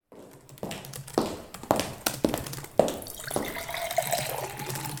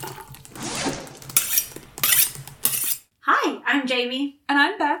Jamie. And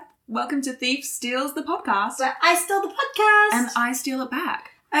I'm Beth. Welcome to Thief Steals the Podcast. Where I steal the podcast. And I steal it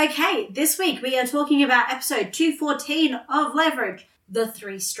back. Okay, this week we are talking about episode 214 of Leverage, the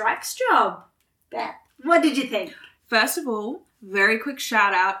 3 Strikes Job. Beth, what did you think? First of all, very quick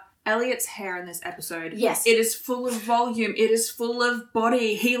shout out. Elliot's hair in this episode. Yes. It is full of volume. It is full of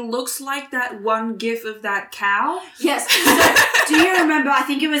body. He looks like that one gif of that cow. Yes. So, do you remember, I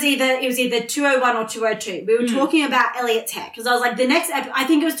think it was either 201 or 202. We were talking about Elliot's hair. Because I was like, I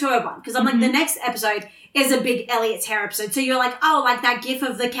think it was 201. Because I'm like, the next episode is a big Elliot's hair episode. So you're like, oh, like that gif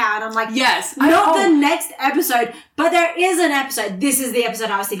of the cow. And I'm like, yes. Not the next episode, but there is an episode. This is the episode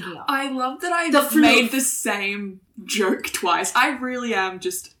I was thinking of. I love that I made the same joke twice. I really am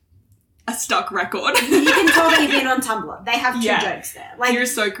just a stuck record. You can totally be on Tumblr. They have 2 jokes there. Like, you're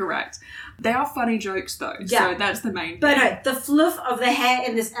so correct. They are funny jokes though, so that's the main thing. But no, the fluff of the hair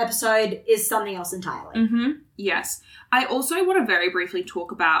in this episode is something else entirely. Mm-hmm. Yes. I also want to very briefly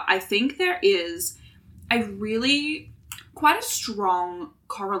talk about, I think there is quite a strong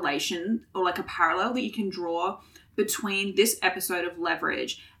correlation or like a parallel that you can draw between this episode of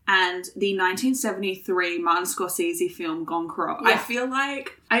Leverage and the 1973 Martin Scorsese film Goncharov. Yeah. I feel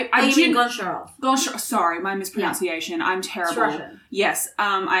like... You mean Goncharov? Goncharov. Sorry, my mispronunciation. Yeah. I'm terrible. It's Russian. Yes,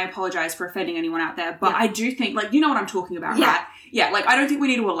 I apologise for offending anyone out there, but I do think, like, you know what I'm talking about, right? Yeah, like, I don't think we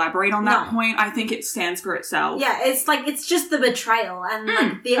need to elaborate on that point. I think it stands for itself. Yeah, it's like, it's just the betrayal and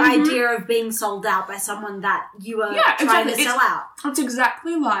like the idea of being sold out by someone that you were trying to sell out. It's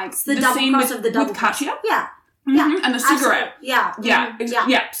exactly like it's the double scene cross of the double cross. Katya. Yeah. Mm-hmm. Yeah. And the cigarette. Absolutely.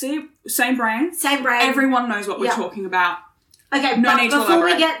 Yeah. See? Same brain. Same brain. Everyone knows what we're talking about. Okay, no but need to before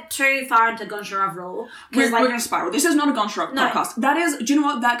elaborate. we get too far into Goncharov rule... We're going to spiral. This is not a Goncharov podcast. That is... Do you know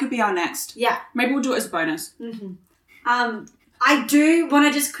what? That could be our next. Yeah. Maybe we'll do it as a bonus. Mm-hmm. I do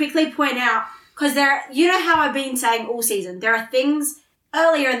want to just quickly point out, because you know how I've been saying all season, there are things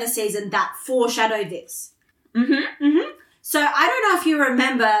earlier in the season that foreshadow this. Mm-hmm. Mm-hmm. So I don't know if you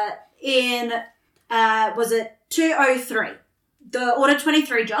remember in, was it 203? The Order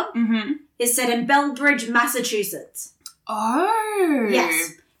 23 job is set in Belbridge, Massachusetts. Oh.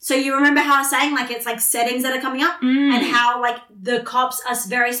 Yes. So you remember how I was saying, like, it's like settings that are coming up and how, like, the cops are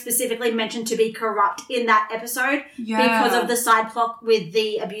very specifically mentioned to be corrupt in that episode because of the side plot with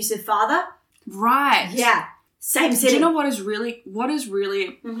the abusive father? Right. Yeah. Same city. Do you know what is really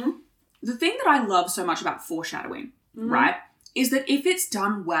the thing that I love so much about foreshadowing, right, is that if it's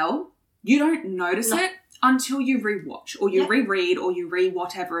done well, you don't notice it until you rewatch or you reread or you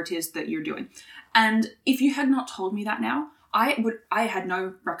whatever it is that you're doing. And if you had not told me that now, I had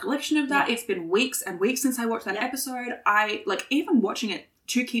no recollection of that. It's been weeks and weeks since I watched that episode. I, like, even watching it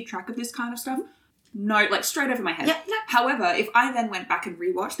to keep track of this kind of stuff, straight over my head. Yeah. However, if I then went back and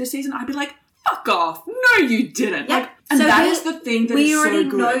rewatched this season, I'd be like, fuck off. No, you didn't. Yeah. Like, and so that is the thing that is so good.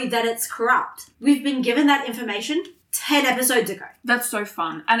 We already know that it's corrupt. We've been given that information 10 episodes ago. That's so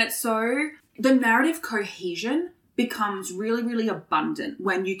fun. And it's so... The narrative cohesion becomes really, really abundant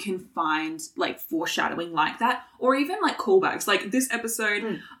when you can find, like, foreshadowing like that, or even, like, callbacks. Like, this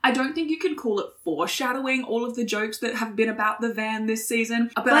episode, I don't think you can call it foreshadowing all of the jokes that have been about the van this season.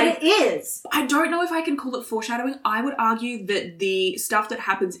 But it is. I don't know if I can call it foreshadowing. I would argue that the stuff that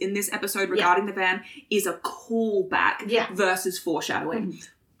happens in this episode regarding the van is a callback versus foreshadowing.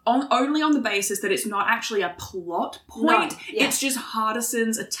 Only on the basis that it's not actually a plot point. It's just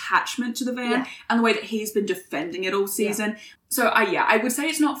Hardison's attachment to the van and the way that he's been defending it all season. So, I would say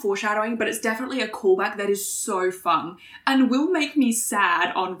it's not foreshadowing, but it's definitely a callback that is so fun and will make me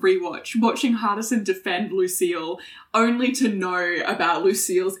sad on rewatch, watching Hardison defend Lucille only to know about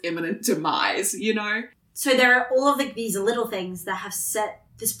Lucille's imminent demise, you know? So there are all of these little things that have set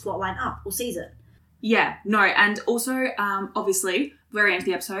this plotline up all season. Yeah, no, and also, obviously, very end of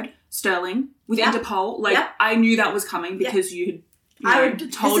the episode, Sterling with Interpol. Like, I knew that was coming because you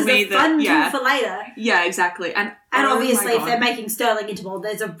had told me that. This is a fun tool for later. Yeah, exactly. And obviously, if they're making Sterling Interpol,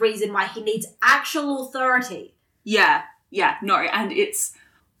 there's a reason why he needs actual authority. Yeah, no, and it's...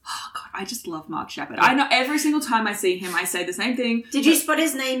 Oh, God, I just love Mark Shepard. I know every single time I see him, I say the same thing. Did you spot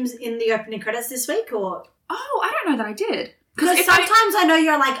his names in the opening credits this week, or...? Oh, I don't know that I did. Because sometimes I know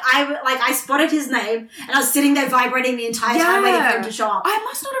you're like, I spotted his name and I was sitting there vibrating the entire time waiting for him to show up. I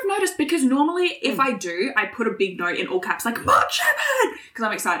must not have noticed because normally if I do, I put a big note in all caps like, Mark Shepard! Because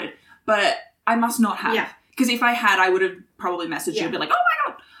I'm excited. But I must not have. Yeah. Because if I had, I would have probably messaged you and be like, oh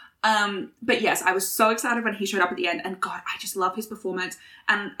my God! But yes, I was so excited when he showed up at the end and God, I just love his performance.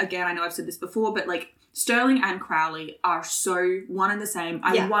 And again, I know I've said this before, but like Sterling and Crowley are so one and the same.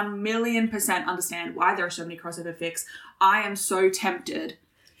 I 1,000,000% understand why there are so many crossover fics. I am so tempted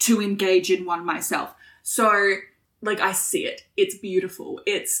to engage in one myself. So like, I see it. It's beautiful.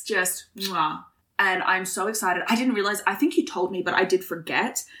 It's just, mwah. And I'm so excited. I didn't realize, I think you told me, but I did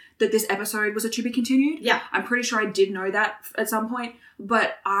forget that this episode was a to be continued. Yeah. I'm pretty sure I did know that at some point,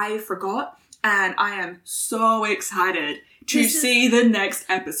 but I forgot. And I am so excited to see the next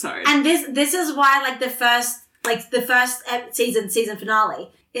episode. And this is why, like, the first season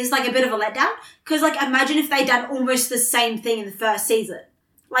finale is, like, a bit of a letdown. Because, like, imagine if they'd done almost the same thing in the first season.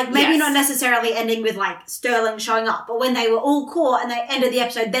 Like, maybe not necessarily ending with, like, Sterling showing up, but when they were all caught and they ended the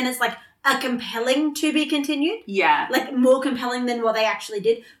episode, then it's, like, a compelling to be continued. Yeah. Like, more compelling than what they actually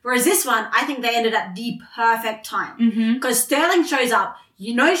did. Whereas this one, I think they ended at the perfect time. Because Sterling shows up,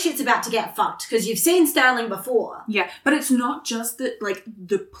 you know shit's about to get fucked because you've seen Sterling before. Yeah, but it's not just that, like,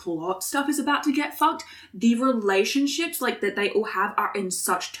 the plot stuff is about to get fucked. The relationships, like, that they all have are in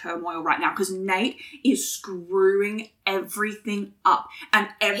such turmoil right now because Nate is screwing everything up and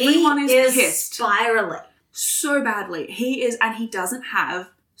everyone is pissed. Spiraling. So badly. He is, and he doesn't have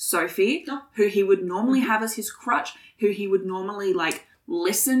Sophie, who he would normally have as his crutch, who he would normally, like,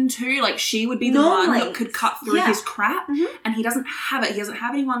 listen to. Like, she would be the one that could cut through his crap, and he doesn't have it. He doesn't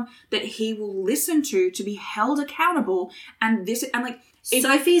have anyone that he will listen to be held accountable. And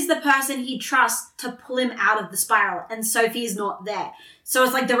Sophie's the person he trusts to pull him out of the spiral, and Sophie's not there. So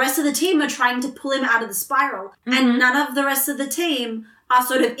it's like the rest of the team are trying to pull him out of the spiral, and none of the rest of the team are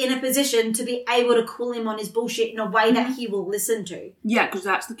sort of in a position to be able to call him on his bullshit in a way that he will listen to. Yeah, because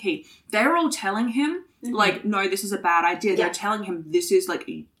that's the key. They're all telling him, like, no, this is a bad idea. They're telling him this is, like,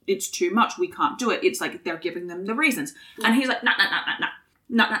 it's too much. We can't do it. It's like they're giving them the reasons. And he's like, nah.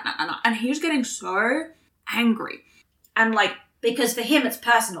 And he's getting so angry. And, like, because for him, it's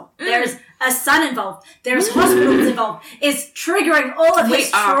personal. There is a son involved. There is hospitals involved. It's triggering all of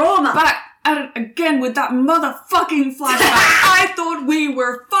his trauma. Back at it again with that motherfucking flashback. I thought we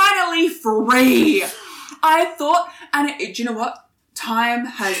were finally free. I thought, and do you know what? Time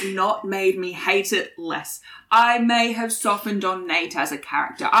has not made me hate it less. I may have softened on Nate as a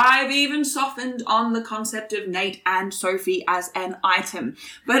character. I've even softened on the concept of Nate and Sophie as an item.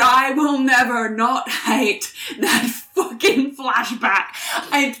 But I will never not hate that fucking flashback.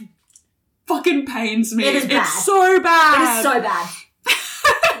 It fucking pains me. It is bad. It's so bad. It is so bad.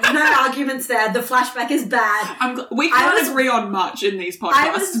 No arguments there. The flashback is bad. We can't agree on much in these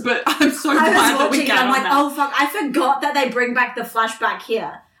podcasts, but I'm so glad that we get on that. Oh fuck, I forgot that they bring back the flashback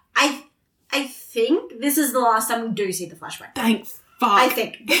here. I think this is the last time we do see the flashback. Thank fuck. I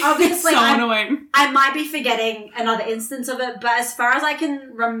think. Obviously, it's so annoying. I might be forgetting another instance of it, but as far as I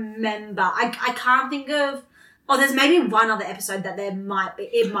can remember, I can't think of... Oh, there's maybe one other episode that there might be.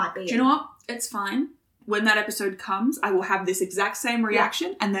 It might be. Do you know what? It's fine. When that episode comes, I will have this exact same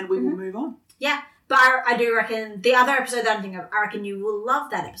reaction, and then we will move on. Yeah, but I do reckon the other episode that I'm thinking of, I reckon you will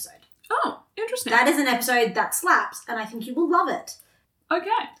love that episode. Oh, interesting. That is an episode that slaps, and I think you will love it. Okay.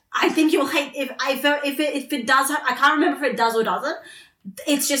 I think you'll hate if it does. I can't remember if it does or doesn't.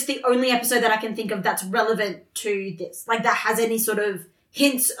 It's just the only episode that I can think of that's relevant to this, like that has any sort of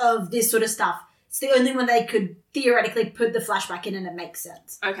hints of this sort of stuff. It's the only one they could theoretically put the flashback in and it makes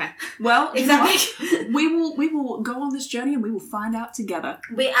sense. Okay. Well, exactly. We will go on this journey and we will find out together.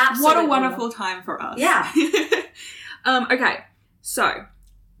 We absolutely What a wonderful time for us. Yeah. Okay. So,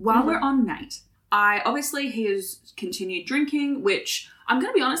 while we're on Nate, he has continued drinking, which I'm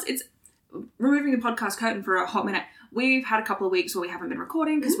going to be honest, it's removing the podcast curtain for a hot minute. We've had a couple of weeks where we haven't been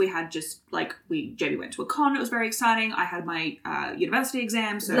recording because we had just, JB went to a con. It was very exciting. I had my university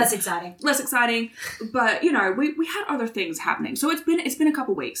exam. So less exciting. But, you know, we had other things happening. So it's been a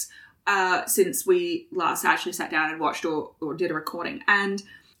couple of weeks since we last actually sat down and watched or did a recording. And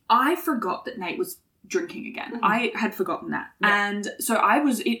I forgot that Nate was drinking again. I had forgotten that. Yeah. And so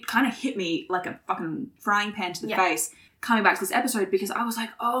it kind of hit me like a fucking frying pan to the face coming back to this episode because I was like,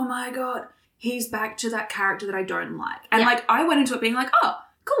 oh my God. He's back to that character that I don't like. And, I went into it being like, oh,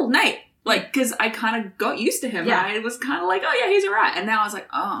 cool, Nate. Like, because I kind of got used to him. Yeah. I was kind of like, oh, yeah, he's all right. And now I was like,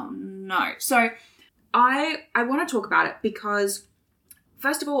 oh, no. So I want to talk about it because,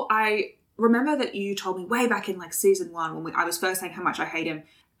 first of all, I remember that you told me way back in, season 1 when I was first saying how much I hate him.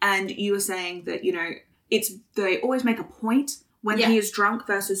 And you were saying that, you know, they always make a point when he is drunk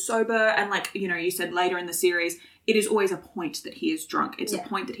versus sober. And, you said later in the series, it is always a point that he is drunk. It's a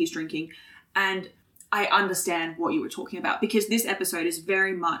point that he's drinking. And I understand what you were talking about because this episode is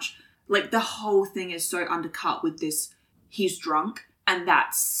very much the whole thing is so undercut with this, he's drunk and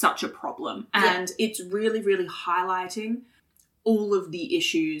that's such a problem. And it's really, really highlighting all of the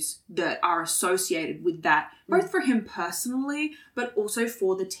issues that are associated with that, both for him personally, but also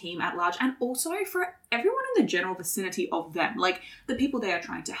for the team at large, and also for everyone in the general vicinity of them. Like, the people they are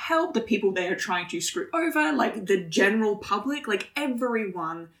trying to help, the people they are trying to screw over, like, the general public, like,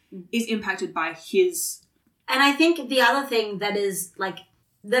 everyone is impacted by his... And I think the other thing that is, like,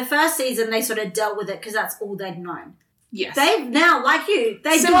 the first season, they sort of dealt with it because that's all they'd known. Yes. They've now, like you,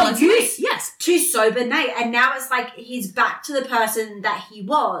 they've got used to sober Nate. And now it's like he's back to the person that he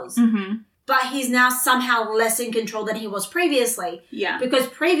was. Mm-hmm. But he's now somehow less in control than he was previously. Yeah. Because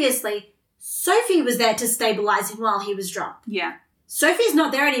previously, Sophie was there to stabilize him while he was drunk. Yeah. Sophie's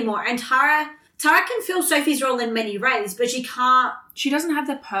not there anymore. And Tara can fill Sophie's role in many ways, but she can't... She doesn't have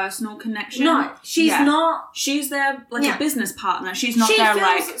the personal connection. No, she's not... She's there like a business partner. She's not she there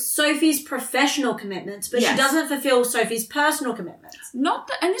fulfills like... Sophie's professional commitments, but she doesn't fulfill Sophie's personal commitments.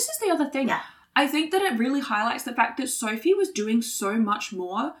 And this is the other thing. Yeah. I think that it really highlights the fact that Sophie was doing so much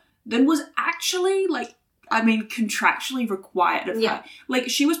more than was actually, like, I mean, contractually required of her. Like,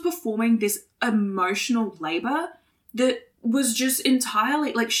 she was performing this emotional labor that was just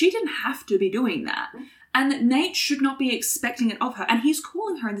entirely... Like, she didn't have to be doing that. And Nate should not be expecting it of her. And he's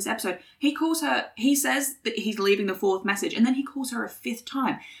calling her in this episode. He says that he's leaving the 4th message, and then he calls her a 5th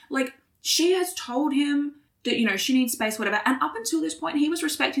time. Like, she has told him that, you know, she needs space, whatever. And up until this point, he was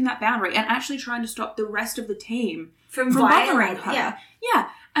respecting that boundary and actually trying to stop the rest of the team from bothering her. Yeah.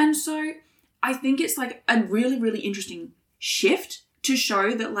 And so I think it's like a really, really interesting shift to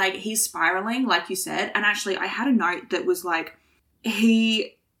show that, like, he's spiraling, like you said. And actually, I had a note that was like,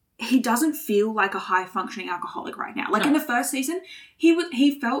 he doesn't feel like a high-functioning alcoholic right now. Like, in the first season,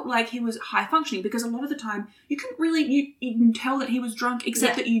 he felt like he was high-functioning because a lot of the time you couldn't really... You can tell that he was drunk,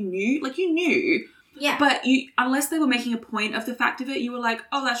 except that you knew. Yeah. But unless they were making a point of the fact of it, you were like,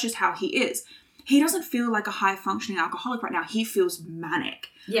 oh, that's just how he is. He doesn't feel like a high-functioning alcoholic right now. He feels manic.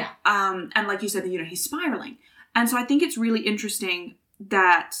 Yeah. And like you said, you know, he's spiraling. And so I think it's really interesting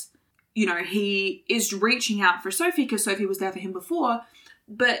that, you know, he is reaching out for Sophie because Sophie was there for him before...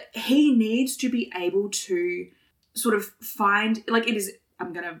 But he needs to be able to sort of find, like, it is,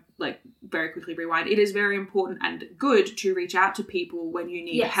 I'm going to, like, very quickly rewind. It is very important and good to reach out to people when you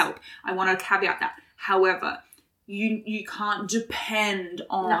need help. I want to caveat that. However, you can't depend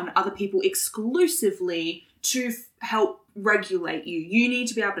on other people exclusively to help regulate you. You need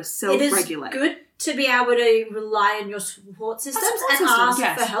to be able to self-regulate. It is good to be able to rely on your support systems and ask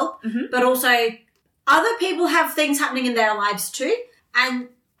for help. Mm-hmm. But also, other people have things happening in their lives too. And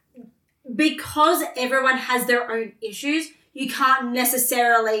because everyone has their own issues, you can't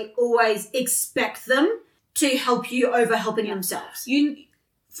necessarily always expect them to help you over helping themselves. And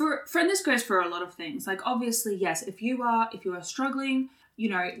this goes for a lot of things. Like, obviously, yes, if you are struggling, you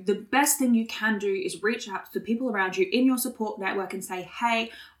know, the best thing you can do is reach out to the people around you in your support network and say,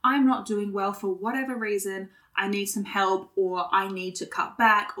 hey, I'm not doing well for whatever reason. I need some help, or I need to cut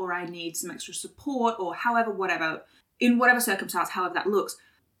back, or I need some extra support, or however, whatever. In whatever circumstance, however that looks.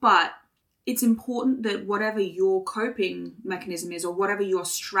 But it's important that whatever your coping mechanism is or whatever your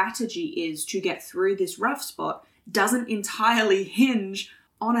strategy is to get through this rough spot doesn't entirely hinge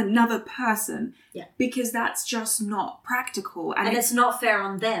on another person. Yeah. Because that's just not practical. And it's not fair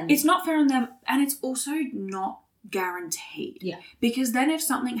on them. It's not fair on them, and it's also not guaranteed. Yeah. Because then if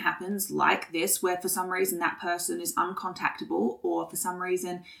something happens like this, where for some reason that person is uncontactable, or for some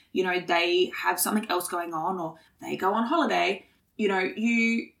reason, you know, they have something else going on, or they go on holiday, you know,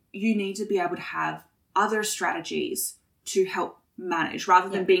 you need to be able to have other strategies to help manage rather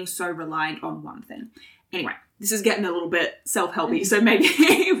than being so reliant on one thing. Anyway, this is getting a little bit self-helpy, so maybe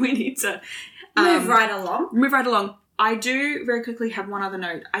we need to move right along. I do very quickly have one other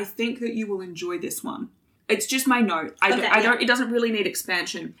note. I think that you will enjoy this one. It's just my note. It doesn't really need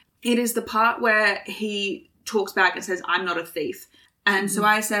expansion. It is the part where he talks back and says, I'm not a thief. And so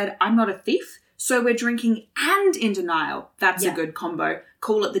I said, I'm not a thief. So we're drinking and in denial. That's a good combo.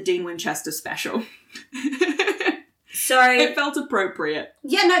 Call it the Dean Winchester special. So it felt appropriate.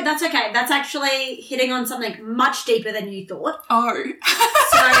 Yeah, no, that's okay. That's actually hitting on something much deeper than you thought. Oh.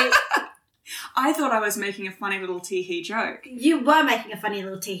 So I thought I was making a funny little tee-hee joke. You were making a funny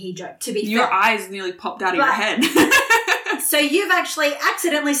little tee-hee joke, to be fair. Your eyes nearly popped out of your head. So you've actually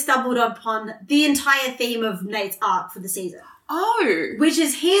accidentally stumbled upon the entire theme of Nate's arc for the season. Oh. Which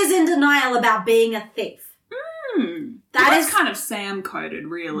is he is in denial about being a thief. That's kind of Sam-coded,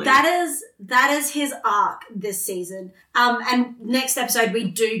 really. That is his arc this season. And next episode we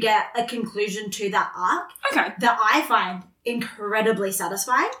do get a conclusion to that arc. Okay. That I find incredibly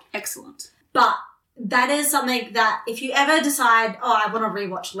satisfying. Excellent. But that is something that if you ever decide, I want to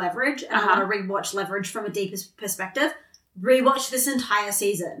rewatch Leverage and I want to rewatch Leverage from a deeper perspective, rewatch this entire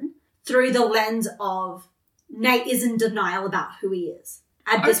season through the lens of Nate is in denial about who he is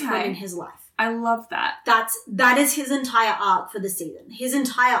at this point in his life. I love that. That is his entire arc for the season. His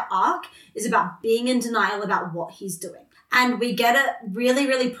entire arc is about being in denial about what he's doing. And we get it really,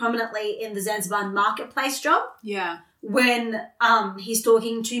 really prominently in the Zanzibar marketplace job. Yeah. When he's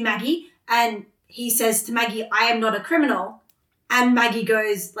talking to Maggie and he says to Maggie, I am not a criminal. And Maggie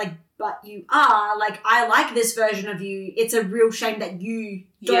goes, like, but you are. Like, I like this version of you. It's a real shame that you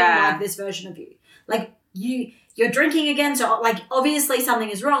don't like this version of you. Like, you're drinking again, so, like, obviously something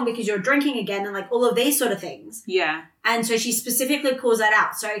is wrong because you're drinking again and, like, all of these sort of things. Yeah. And so she specifically calls that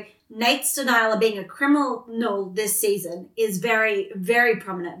out. So Nate's denial of being a criminal this season is very, very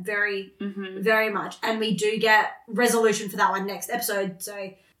prominent, very, very much. And we do get resolution for that one next episode.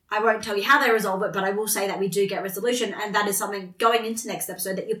 So I won't tell you how they resolve it, but I will say that we do get resolution. And that is something going into next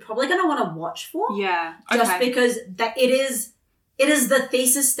episode that you're probably going to want to watch for. Yeah. Just because that it is the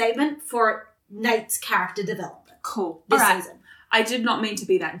thesis statement for Nate's character development. Cool. This season. I did not mean to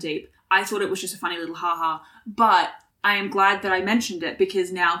be that deep. I thought it was just a funny little haha. But I am glad that I mentioned it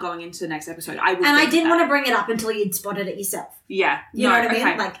because now going into the next episode, I will. And I didn't want to bring it up until you'd spotted it yourself. Yeah. You know what I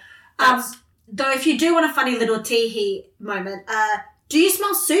mean? Like, though, if you do want a funny little teehee moment, do you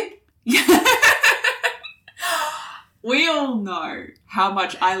smell soup? We all know how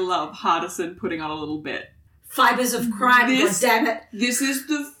much I love Hardison putting on a little bit. Fibers of crime, goddammit. This is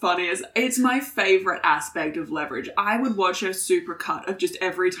the funniest. It's my favourite aspect of Leverage. I would watch a supercut of just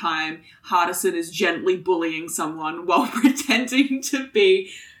every time Hardison is gently bullying someone while pretending to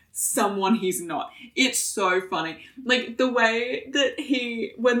be someone he's not. It's so funny. Like, the way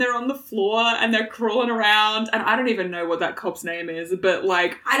that when they're on the floor and they're crawling around, and I don't even know what that cop's name is, but,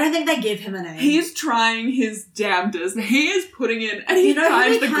 like... I don't think they give him a name. He's trying his damnedest. He is putting in... And he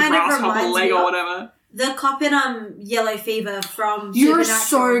ties the grasshopper leg or whatever. The cop in Yellow Fever from You're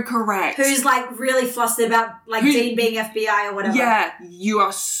Supernatural. so correct. Who's, like, really flustered about, like, Dean being FBI or whatever. Yeah, you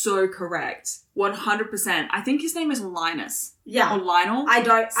are so correct. 100%. I think his name is Linus. Yeah. Or Lionel. I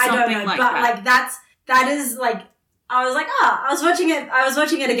don't know. Like but, that. like, that is, like, I was like, I was watching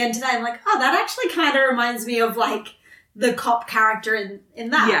it again today. I'm like, that actually kind of reminds me of, like, the cop character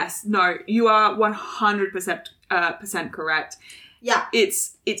in that. Yes. No, you are 100% correct. Yeah.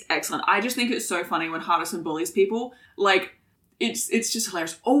 It's excellent. I just think it's so funny when Hardison bullies people. Like, it's just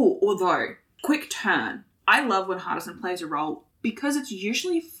hilarious. Oh, although, quick turn. I love when Hardison plays a role because it's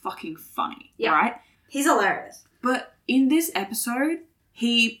usually fucking funny, right? He's hilarious. But in this episode,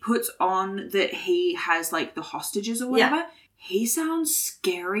 he puts on that he has, like, the hostages or whatever. Yeah. He sounds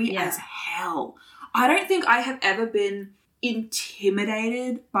scary as hell. I don't think I have ever been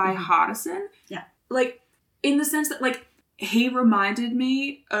intimidated by Hardison. Yeah. Like, in the sense that, like, he reminded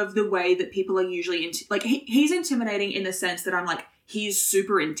me of the way that people are usually... he's intimidating in the sense that I'm like, he's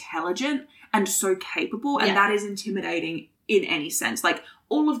super intelligent and so capable, and that is intimidating in any sense. Like,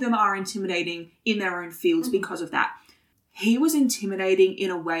 all of them are intimidating in their own fields because of that. He was intimidating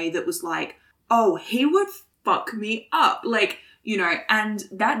in a way that was like, oh, he would fuck me up. Like, you know, and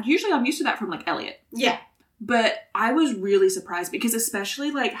that... Usually I'm used to that from, like, Elliot. Yeah. But I was really surprised because especially,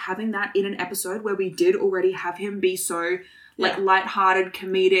 like, having that in an episode where we did already have him be so, like, lighthearted,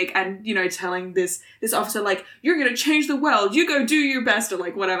 comedic, and, you know, telling this officer, like, you're going to change the world, you go do your best, or,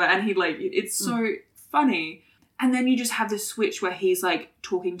 like, whatever. And he, like, it's so funny. And then you just have this switch where he's, like,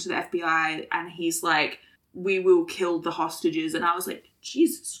 talking to the FBI and he's like, we will kill the hostages. And I was like,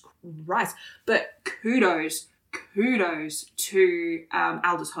 Jesus Christ. But kudos to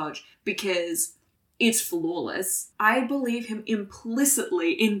Aldous Hodge because... it's flawless. I believe him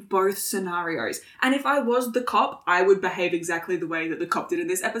implicitly in both scenarios. And if I was the cop, I would behave exactly the way that the cop did in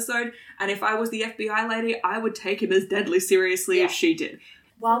this episode. And if I was the FBI lady, I would take him as deadly seriously as she did.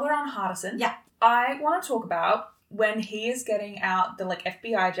 While we're on Hardison, I want to talk about when he is getting out the, like,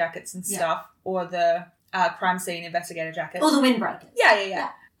 FBI jackets and stuff, or the crime scene investigator jackets. Or the windbreakers. Yeah.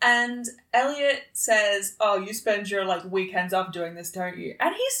 And Elliot says, oh, you spend your, like, weekends off doing this, don't you?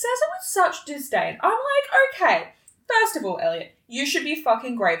 And he says it with such disdain. I'm like, okay, first of all, Elliot, you should be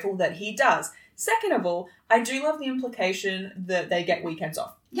fucking grateful that he does. Second of all, I do love the implication that they get weekends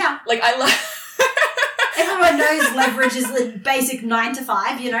off. Yeah. Like, I love... Everyone knows Leverage is the basic 9 to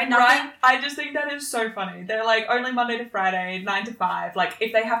 5, you know, nothing. Right? I just think that is so funny. They're like, only Monday to Friday, 9 to 5. Like,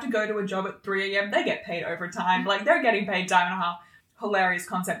 if they have to go to a job at 3 a.m, they get paid overtime. Like, they're getting paid time and a half. Hilarious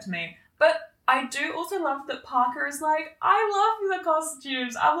concept to me. But I do also love that Parker is like, I love the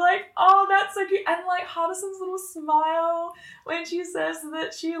costumes. I'm like, oh, that's so cute. And, like, Hardison's little smile when she says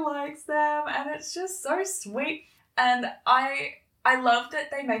that she likes them. And it's just so sweet. And I love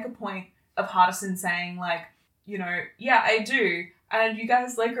that they make a point of Hardison saying, like, yeah, I do. And you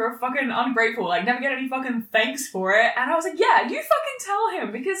guys, like, are fucking ungrateful. Like, never get any fucking thanks for it. And I was like, yeah, you fucking tell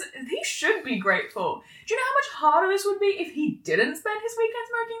him, because he should be grateful. Do you know how much harder this would be if he didn't spend his weekend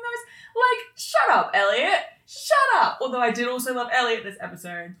smoking those? Like, shut up, Elliot. Shut up. Although I did also love Elliot this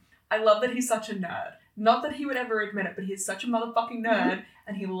episode. I love that he's such a nerd. Not that he would ever admit it, but he's such a motherfucking nerd.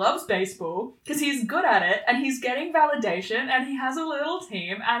 And he loves baseball because he's good at it. And he's getting validation. And he has a little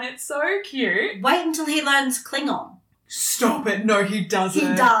team. And it's so cute. Wait until he learns Klingon. Stop it. No, he doesn't.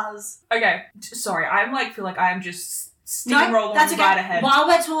 He does. Okay. Sorry. Feel like I'm just steamrolling right ahead. While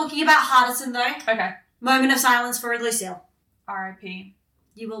we're talking about Hardison, though. Okay. Moment of silence for Lucille. R.I.P.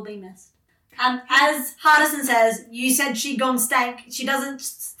 You will be missed. As Hardison says, you said she'd gone stank. She doesn't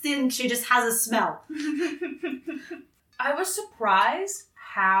think, she just has a smell. I was surprised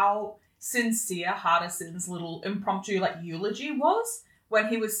how sincere Hardison's little impromptu, like, eulogy was when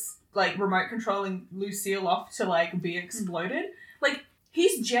he was, like, remote controlling Lucille off to, like, be exploded. Like,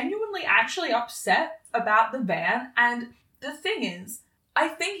 he's genuinely actually upset about the van, and the thing is, I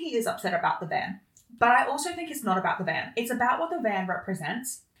think he is upset about the van, but I also think it's not about the van. It's about what the van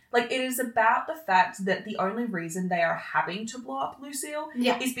represents. Like, it is about the fact that the only reason they are having to blow up Lucille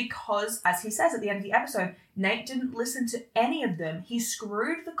is because, as he says at the end of the episode, Nate didn't listen to any of them. He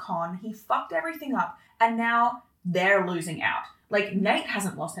screwed the con, he fucked everything up, and now they're losing out. Like, Nate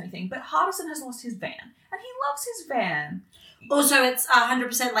hasn't lost anything, but Hardison has lost his van. And he loves his van. Also, it's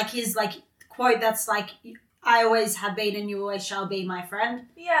 100% like his, like, quote that's like, I always have been and you always shall be my friend.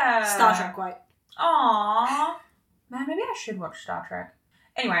 Yeah. Star Trek quote. Aww. Man, maybe I should watch Star Trek.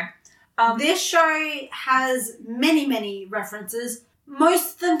 Anyway. This show has many, many references.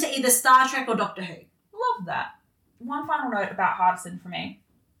 Most of them to either Star Trek or Doctor Who. Love that. One final note about Hardison for me.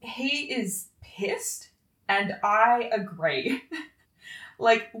 He is pissed. And I agree.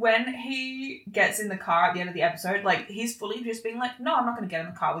 Like, when he gets in the car at the end of the episode, like, he's fully just being like, no, I'm not going to get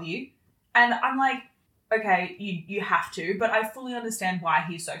in the car with you. And I'm like, okay, you have to, but I fully understand why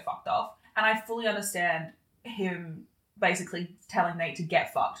he's so fucked off. And I fully understand him basically telling Nate to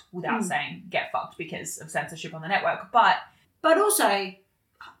get fucked without saying get fucked because of censorship on the network. But also,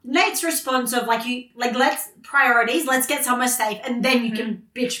 Nate's response of, like, let's get somewhere safe, and then you can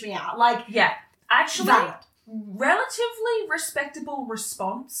bitch me out. Like, yeah. Actually, valid. Relatively respectable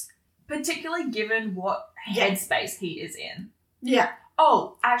response, particularly given what headspace he is in. Yeah.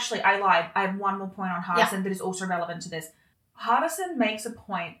 Oh, actually, I lied. I have one more point on Hardison that is also relevant to this. Hardison makes a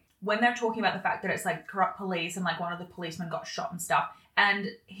point when they're talking about the fact that it's, like, corrupt police and, like, one of the policemen got shot and stuff. And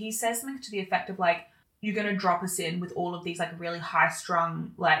he says something to the effect of, like, you're going to drop us in with all of these, like, really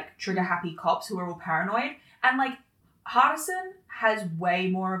high-strung, like, trigger-happy cops who are all paranoid. And, like, Hardison has way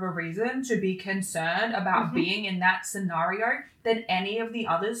more of a reason to be concerned about being in that scenario than any of the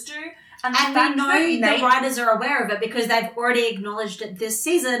others do. And we know the writers are aware of it because they've already acknowledged it this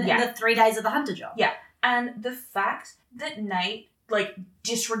season in the 3 days of the Hunter job. Yeah. And the fact that Nate, like,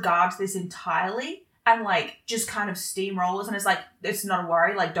 disregards this entirely and, like, just kind of steamrollers and is like, it's not a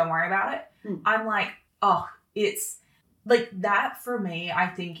worry, like, don't worry about it. I'm like, oh, it's, like, that for me, I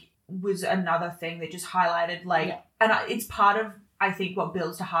think, was another thing that just highlighted, like, and it's part of, I think, what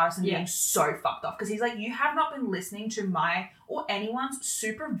builds to Hardison being so fucked off. Because he's like, you have not been listening to my or anyone's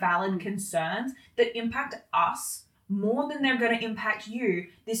super valid concerns that impact us more than they're going to impact you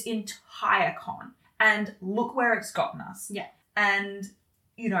this entire con. And look where it's gotten us. Yeah. And,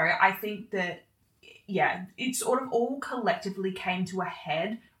 you know, I think that, yeah, it sort of all collectively came to a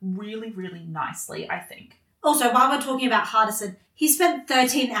head really, really nicely, I think. Also, while we're talking about Hardison, he spent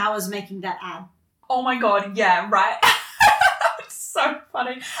 13 hours making that ad. Oh my god, yeah, right? It's so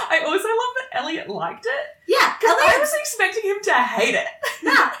funny. I also love that Elliot liked it. Yeah, I was expecting him to hate it.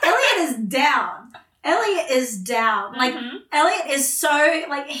 Nah, Elliot is down. Elliot is down. Like, Elliot is so,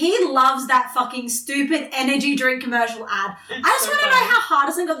 like, he loves that fucking stupid energy drink commercial ad. I just want to know how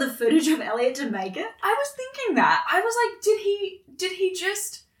Hardison got the footage of Elliot to make it. I was thinking that. I was like, did he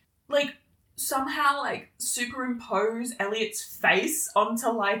just, like, somehow, like, superimpose Elliot's face onto,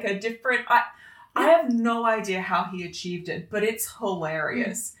 like, a different... I have no idea how he achieved it, but it's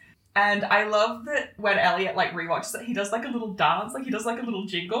hilarious. And I love that when Elliot, like, rewatches it, he does, like, a little dance, like, he does, like, a little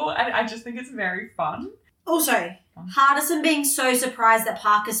jingle, and I just think it's very fun. Also, Hardison being so surprised that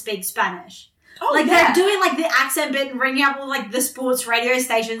Parker speaks Spanish. Oh, like, they're doing, like, the accent bit and ringing up all, like, the sports radio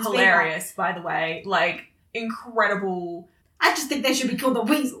stations. Hilarious, by the way. Like, incredible... I just think they should be called the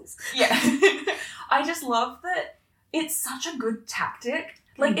Weasels. Yeah. I just love that it's such a good tactic.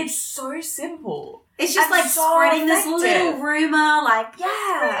 Like, it's so simple. It's just, like, so spreading effective. This little rumour, like, yeah.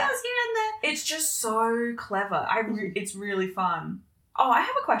 here and there. It's just so clever. It's really fun. Oh, I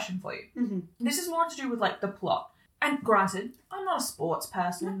have a question for you. Mm-hmm. This is more to do with, like, the plot. And granted, I'm not a sports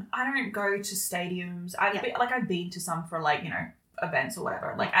person. I don't go to stadiums. I've been to some for, like, you know, events or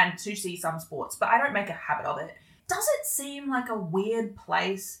whatever, like, and to see some sports, but I don't make a habit of it. Does it seem like a weird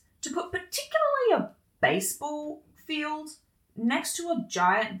place to put particularly a baseball field next to a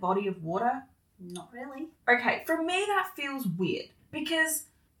giant body of water? Not really. Okay, for me that feels weird because,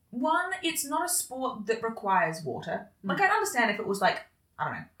 one, it's not a sport that requires water. Like, I'd understand if it was, like, I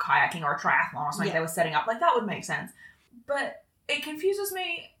don't know, kayaking or a triathlon or something they were setting up. Like, that would make sense. But it confuses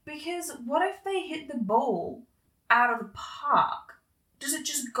me because what if they hit the ball out of the park? Does it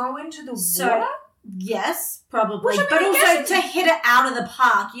just go into the water? Yes, probably. Which, I mean, but I also to hit it out of the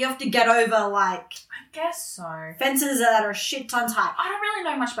park, you have to get over, like, I guess so. fences that are shit tons high. I don't really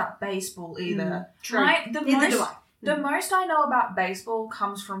know much about baseball either. True. Neither do I. The most I know about baseball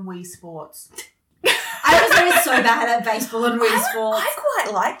comes from Wii Sports. I was always so bad at baseball and Wii Sports. I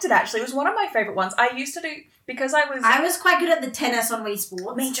quite liked it, actually. It was one of my favourite ones. I used to do, because I was quite good at the tennis on Wii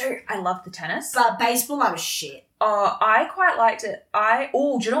Sports. Me too. I loved the tennis. But baseball, I was shit. I quite liked it.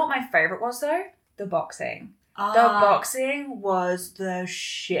 Do you know what my favourite was, though? The boxing. The boxing was the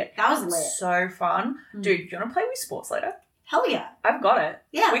shit. That was lit. So fun. Dude, do you want to play Wii Sports later? Hell yeah. I've got it.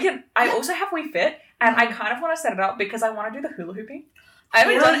 Yeah. We can. I also have Wii Fit, and I kind of want to set it up because I want to do the hula hooping. I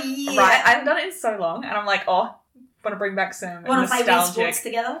haven't done it, right? I haven't done it in so long, and I'm like, want to bring back some want nostalgic. to play Wii Sports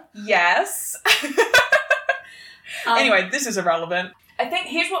together? Yes. Anyway, this is irrelevant. I think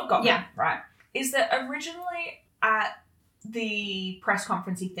here's what got me, right, is that originally at the press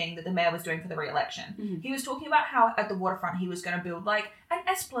conferencey thing that the mayor was doing for the re-election, he was talking about how at the waterfront he was going to build, like, an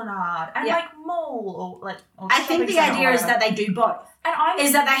esplanade and, like, mall or, like... Or I think the idea is that they do both. And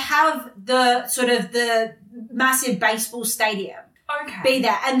is that they have the sort of the massive baseball stadium be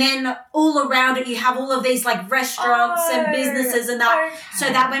there, and then all around it you have all of these, like, restaurants and businesses and that, so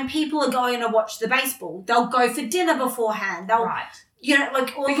that when people are going to watch the baseball, they'll go for dinner beforehand. They'll... Right. You know,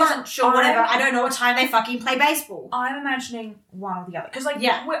 like, or lunch or whatever. I don't know what time they fucking play baseball. I'm imagining one or the other. Because, like,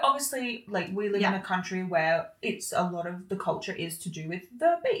 we're obviously, like, we live in a country where it's a lot of the culture is to do with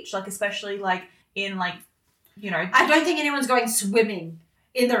the beach. Like, especially, like, in, like, you know... I don't think anyone's going swimming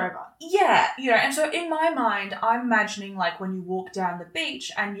in the river. Yeah, you know, and so in my mind, I'm imagining, like, when you walk down the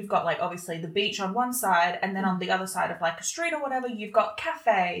beach and you've got, like, obviously the beach on one side, and then on the other side of, like, a street or whatever, you've got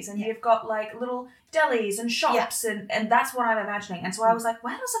cafes and you've got, like, little delis and shops, and that's what I'm imagining. And so I was like,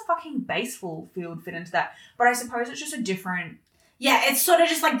 where does a fucking baseball field fit into that? But I suppose it's just a different... Yeah, it's sort of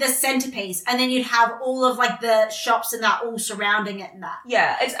just like the centerpiece, and then you'd have all of, like, the shops and that all surrounding it and that.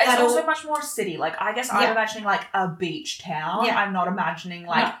 Yeah, it's also much more city. Like, I guess I'm imagining, like, a beach town. Yeah. I'm not imagining,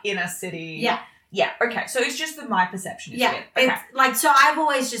 like, in a city. Yeah. Yeah, okay. So it's just that my perception is weird. Okay. It's, like, so I've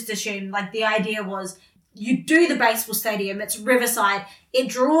always just assumed, like, the idea was you do the baseball stadium, it's riverside, it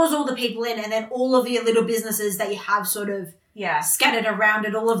draws all the people in, and then all of your little businesses that you have sort of scattered around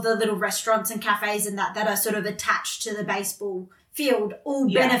it, all of the little restaurants and cafes and that are sort of attached to the baseball field all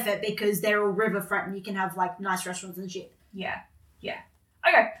benefit because they're all riverfront and you can have, like, nice restaurants and shit. Yeah. Yeah.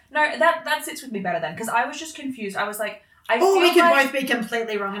 Okay. No, that sits with me better then, because I was just confused. I was like, we could both be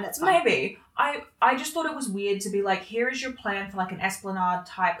completely wrong and it's fine. Maybe. I just thought it was weird to be like, here is your plan for, like, an esplanade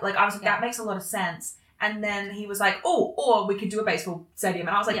type. Like, I was like, that makes a lot of sense. And then he was like, or we could do a baseball stadium.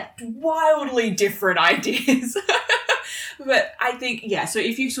 And I was like, wildly different ideas. But I think, so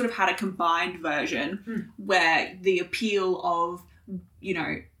if you sort of had a combined version where the appeal of, you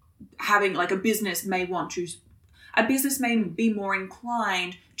know, having, like, a business may be more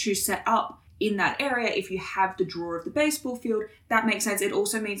inclined to set up in that area if you have the draw of the baseball field, that makes sense. It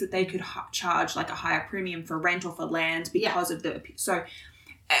also means that they could charge, like, a higher premium for rent or for land because of the... So,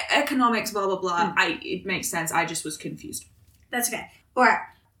 economics, blah, blah, blah. It makes sense. I just was confused. That's okay. All right.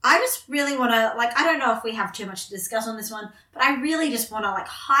 I just really want to, like, I don't know if we have too much to discuss on this one, but I really just want to, like,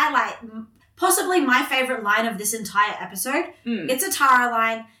 highlight possibly my favorite line of this entire episode. It's a Tara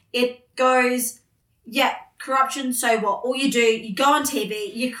line. It goes, corruption, so what? All you do, you go on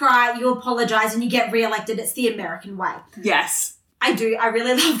TV, you cry, you apologize, and you get reelected. It's the American way. Yes. I do. I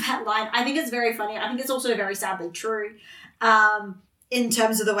really love that line. I think it's very funny. I think it's also very sadly true in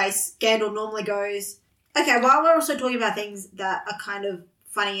terms of the way Scandal normally goes. Okay, while we're also talking about things that are kind of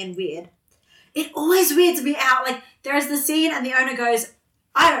funny and weird, it always weirds me out. Like, there is the scene and the owner goes,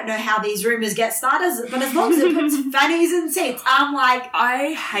 I don't know how these rumours get started, but as long as it puts fannies in seats, I'm like...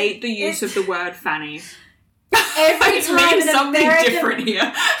 I hate the use of the word fanny. Every time it means something different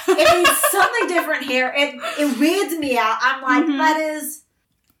here. It means something different here. It weirds me out. I'm like, that is...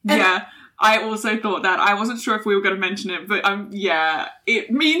 Yeah, I also thought that. I wasn't sure if we were going to mention it, but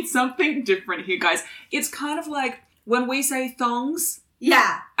it means something different here, guys. It's kind of like when we say thongs,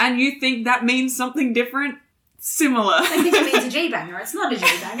 Yeah. And you think that means something different? Similar. I think it means a G-banger. It's not a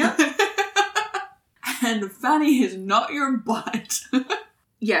G-banger. And Fanny is not your butt.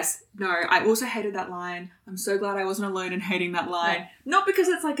 Yes, no, I also hated that line. I'm so glad I wasn't alone in hating that line. Yeah. Not because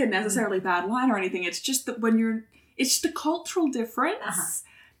it's like a necessarily bad line or anything. It's just that it's just a cultural difference. Uh-huh.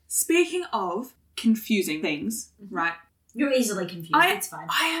 Speaking of confusing things, right? You're easily confused. It's fine.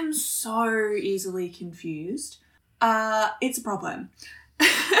 I am so easily confused. It's a problem.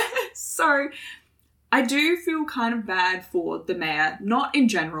 So I do feel kind of bad for the mayor, not in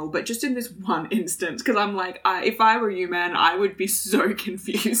general, but just in this one instance, because I'm like, if I were you, man, I would be so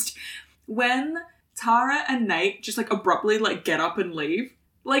confused. When Tara and Nate just like abruptly like get up and leave,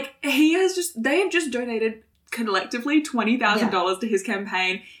 like they have just donated collectively $20,000 to his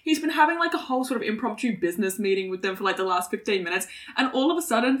campaign. He's been having like a whole sort of impromptu business meeting with them for like the last 15 minutes. And all of a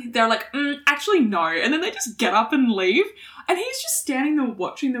sudden they're like, actually no. And then they just get up and leave. And he's just standing there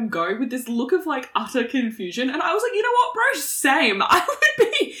watching them go with this look of like utter confusion. And I was like, you know what, bro? Same. I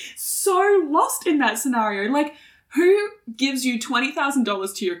would be so lost in that scenario. Like, who gives you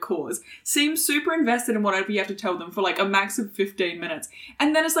 $20,000 to your cause, seems super invested in whatever you have to tell them for like a max of 15 minutes.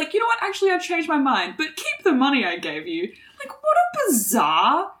 And then it's like, you know what? Actually, I've changed my mind, but keep the money I gave you. Like, what a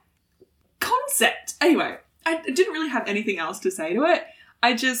bizarre concept. Anyway, I didn't really have anything else to say to it.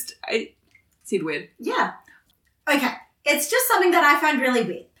 It seemed weird. Yeah. Okay. It's just something that I found really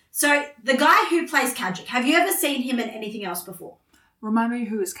weird. So the guy who plays Kajik, have you ever seen him in anything else before? Remind me,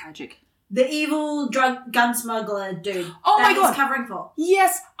 who is Kajik? The evil gun smuggler dude. Oh my God. He's covering for.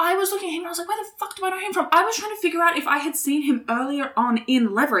 Yes, I was looking at him and I was like, where the fuck do I know him from? I was trying to figure out if I had seen him earlier on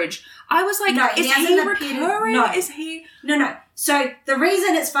in Leverage. I was like, is he recurring? No. Is he? No. So the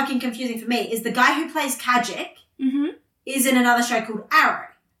reason it's fucking confusing for me is the guy who plays Kajik is in another show called Arrow.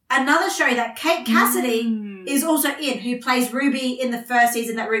 Another show that Kate Cassidy is also in, who plays Ruby in the first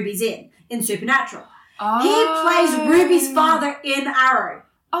season that Ruby's in Supernatural. Oh. He plays Ruby's father in Arrow.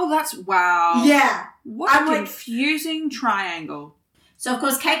 Oh, that's wow. Yeah. What a confusing triangle. So, of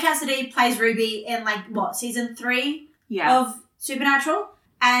course, Kate Cassidy plays Ruby in, season 3 of Supernatural?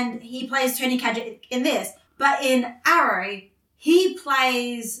 And he plays Tony Kajik in this. But in Arrow, he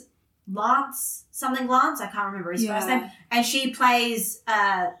plays Lance, I can't remember his first name. And she plays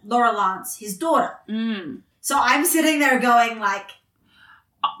Laura Lance, his daughter. So I'm sitting there going like...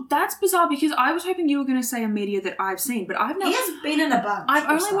 That's bizarre because I was hoping you were going to say a media that I've seen, but I've never... He has been in a bunch. I've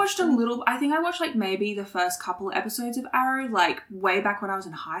only watched a little... I think I watched maybe the first couple episodes of Arrow, way back when I was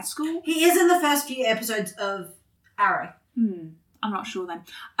in high school. He is in the first few episodes of Arrow. I'm not sure then.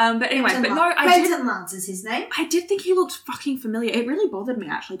 But anyway, Benton Lance is his name. I did think he looked fucking familiar. It really bothered me,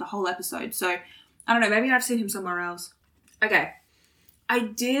 actually, the whole episode. So, I don't know, maybe I've seen him somewhere else. Okay. I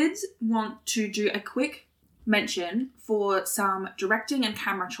did want to do a quick mention for some directing and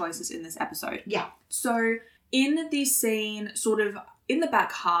camera choices in this episode. Yeah. So, in the scene, sort of in the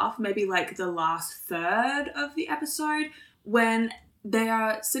back half, maybe the last third of the episode, when they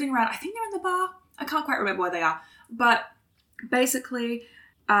are sitting around, I think they're in the bar. I can't quite remember where they are. But basically,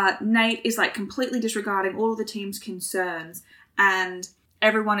 Nate is completely disregarding all of the team's concerns, and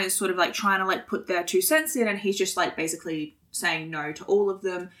everyone is sort of trying to put their 2 cents in, and he's just basically saying no to all of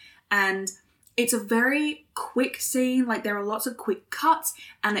them. And it's a very quick scene. There are lots of quick cuts,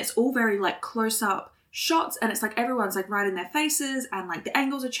 and it's all very close up shots, and it's everyone's right in their faces, and the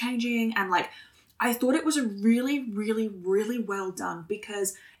angles are changing, and I thought it was a really, really, really well done,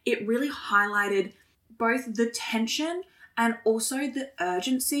 because it really highlighted both the tension and also the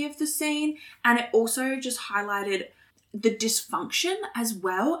urgency of the scene, and it also just highlighted the dysfunction as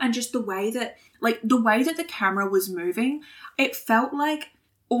well, and just the way that the camera was moving. It felt like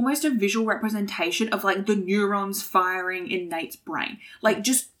almost a visual representation of the neurons firing in Nate's brain,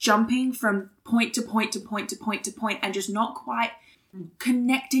 just jumping from point to point to point to point to point, and just not quite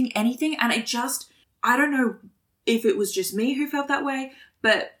connecting anything. And I don't know if it was just me who felt that way,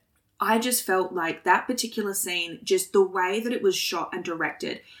 but I just felt like that particular scene, just the way that it was shot and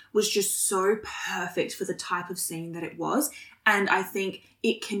directed, was just so perfect for the type of scene that it was. And I think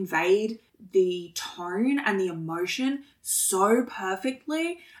it conveyed the tone and the emotion so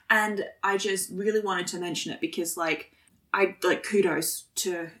perfectly. And I just really wanted to mention it because kudos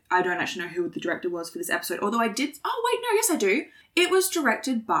to, I don't actually know who the director was for this episode. Although yes I do. It was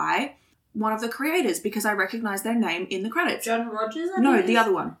directed by one of the creators, because I recognized their name in the credits. John Rogers? No, the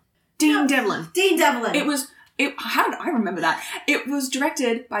other one. Dean Devlin. Dean Devlin. How did I remember that? It was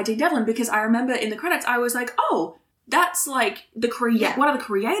directed by Dean Devlin, because I remember in the credits I was like, oh, that's one of the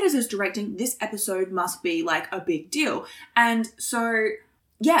creators is directing. This episode must be a big deal. And so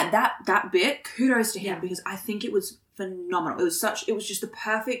yeah, that bit, kudos to him because I think it was phenomenal. It was just the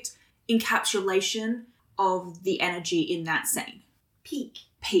perfect encapsulation of the energy in that scene. Peak.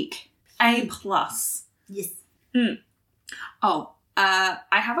 A+. Yes. Oh, I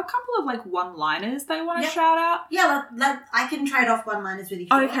have a couple of like one-liners they want to shout out. Yeah, I can trade off one-liners with you.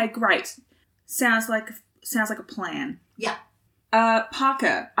 Okay, great. Sounds like a plan. Yeah.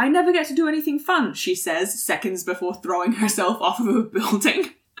 Parker, I never get to do anything fun, she says, seconds before throwing herself off of a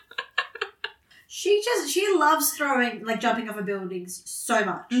building. She loves jumping off of buildings so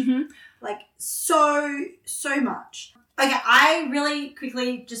much. Mm-hmm. Like, so much. Okay, I really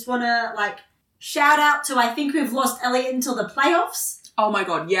quickly just want to, shout out to, I think we've lost Elliot until the playoffs. Oh my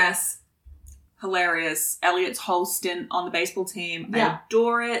god, yes. Hilarious. Elliot's whole stint on the baseball team. I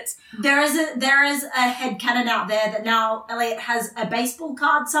adore it. There is a headcanon out there that now Elliot has a baseball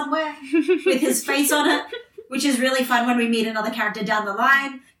card somewhere with his face on it, which is really fun when we meet another character down the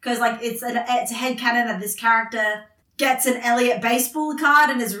line, because it's a headcanon that this character gets an Elliot baseball card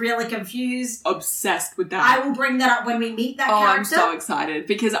and is really confused. Obsessed with that. I will bring that up when we meet that character. I'm so excited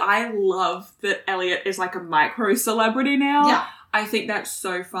because I love that Elliot is like a micro celebrity now. Yeah. I think that's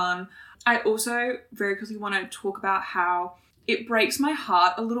so fun. I also very quickly want to talk about how it breaks my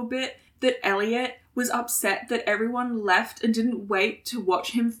heart a little bit that Elliot was upset that everyone left and didn't wait to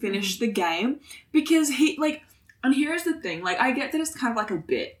watch him finish the game, because he, and here's the thing, I get that it's kind of like a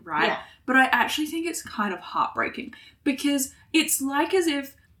bit, right? Yeah. But I actually think it's kind of heartbreaking because it's like as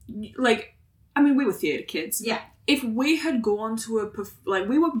if, we were theatre kids. Yeah. If we had gone to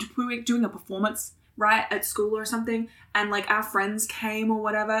we were doing a performance, right, at school or something, and our friends came or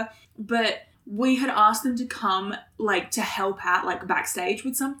whatever, but we had asked them to come to help out backstage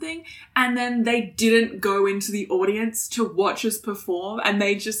with something, and then they didn't go into the audience to watch us perform and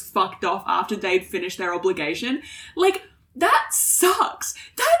they just fucked off after they'd finished their obligation. That sucks.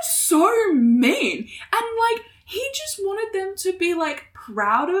 That's so mean. And he just wanted them to be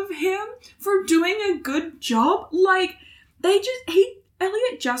proud of him for doing a good job.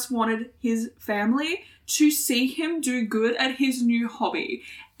 Elliot just wanted his family to see him do good at his new hobby.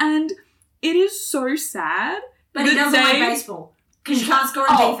 And it is so sad. But he doesn't like baseball because you can't score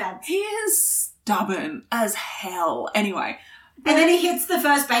on defense. He is stubborn as hell. Anyway. And then he hits the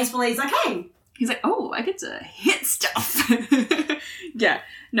first baseball. He's like, hey. He's like, oh, I get to hit stuff. Yeah.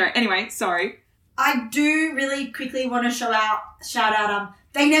 No, anyway, sorry. I do really quickly want to shout out,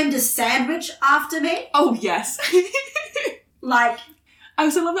 they named a sandwich after me. Oh, yes. I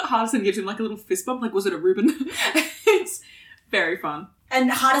also love that Hardison gives him a little fist bump. Was it a Reuben? It's very fun. And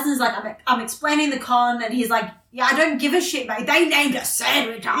Hardison's I'm explaining the con, and he's like, yeah, I don't give a shit, mate. They named a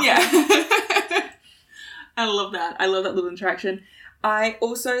sandwich after me. Yeah. I love that. I love that little interaction. I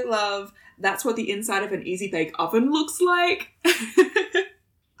also love that's what the inside of an Easy Bake Oven looks like.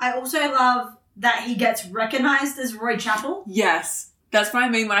 I also love that he gets recognized as Roy Chappell. Yes. That's what I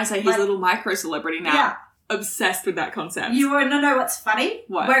mean when I say he's a little micro-celebrity now. Yeah. Obsessed with that concept. You want to know what's funny?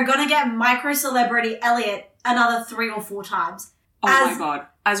 What? We're going to get micro-celebrity Elliot another 3 or 4 times. Oh my god.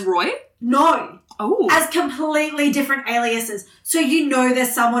 As Roy? No. Oh. As completely different aliases. So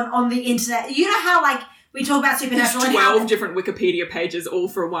there's someone on the internet. You know how, we talk about Supernatural. There's 12 different Wikipedia pages all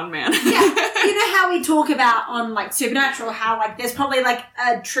for one man. Yeah. You know how we talk about on, Supernatural, how, there's probably,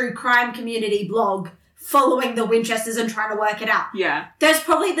 a true crime community blog following the Winchesters and trying to work it out. Yeah. There's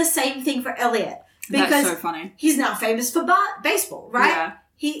probably the same thing for Elliot. Because that's so funny. He's now famous for baseball, right? Yeah.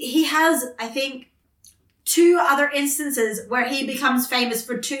 He has, I think, 2 other instances where he becomes famous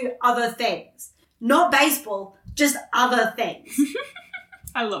for 2 other things. Not baseball, just other things.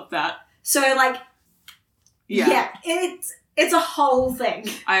 I love that. So, yeah, it's a whole thing.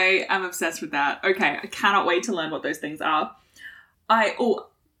 I am obsessed with that. Okay, I cannot wait to learn what those things are. I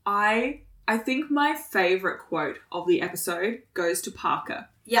think my favorite quote of the episode goes to Parker.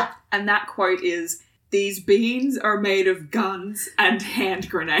 Yeah. And that quote is, "These beans are made of guns and hand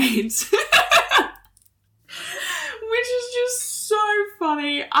grenades." Which is just so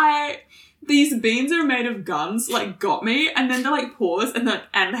funny. These beans are made of guns, got me. And then they're pause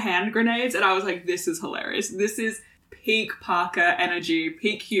and hand grenades. And I was like, this is hilarious. This is peak Parker energy,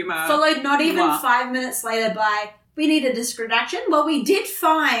 peak humor. Followed not even 5 minutes later by, we need a distraction. Well, we did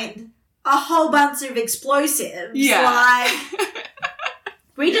find a whole bunch of explosives. Yeah.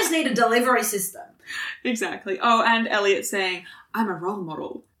 We just need a delivery system. Exactly. Oh, and Elliot saying, I'm a role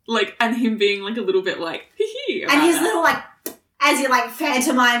model. And him being a little bit hee and his little as he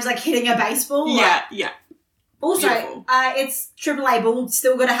pantomimes hitting a baseball. Yeah, yeah. Also, it's AAA ball,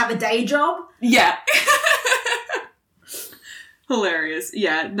 still got to have a day job. Yeah. Hilarious.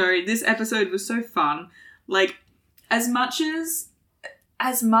 Yeah, no, this episode was so fun. As much as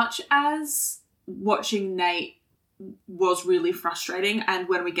as much as watching Nate was really frustrating, and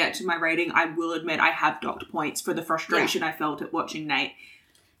when we get to my rating, I will admit I have docked points for the frustration I felt at watching Nate.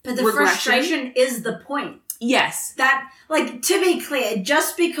 But the frustration is the point. Yes. That, like, to be clear,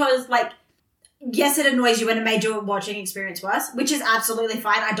 just because, like, yes, it annoys you when it made your watching experience worse, which is absolutely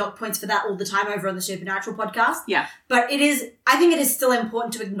fine. I dock points for that all the time over on the Supernatural podcast. Yeah. But I think it is still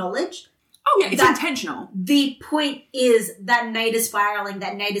important to acknowledge. Oh, yeah, it's intentional. The point is that Nate is spiraling,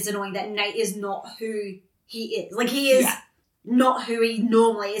 that Nate is annoying, that Nate is not who he is. Like, he is not who he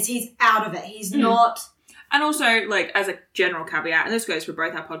normally is. He's out of it. He's not... And also, like, as a general caveat, and this goes for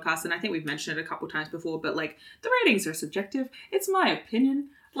both our podcasts, and I think we've mentioned it a couple times before, but, like, the ratings are subjective. It's my opinion.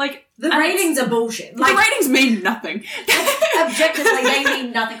 Like, the ratings are bullshit. Like, the ratings mean nothing. Objectively, they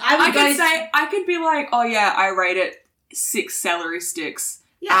mean nothing. I could be like, oh yeah, I rate it 6 celery sticks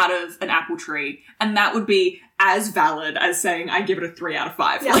out of an apple tree, and that would be as valid as saying I give it a 3 out of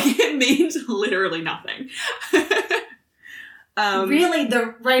 5. Yeah. Like, it means literally nothing. Really,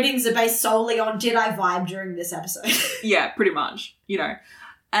 the ratings are based solely on did I vibe during this episode? Yeah, pretty much, you know.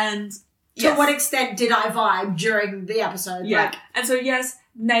 And to what extent did I vibe during the episode? Yeah. Like, and so, yes,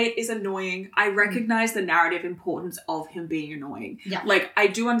 Nate is annoying. I recognize the narrative importance of him being annoying. Yeah. Like, I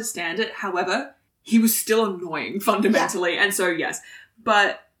do understand it. However, he was still annoying fundamentally. Yeah. And so, yes.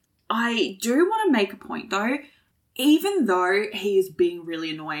 But I do want to make a point, though. Even though he is being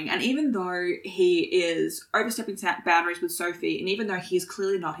really annoying, and even though he is overstepping boundaries with Sophie, and even though he is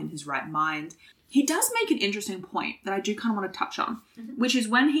clearly not in his right mind, he does make an interesting point that I do kind of want to touch on, which is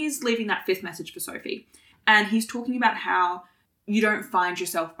when he's leaving that 5th message for Sophie, and he's talking about how you don't find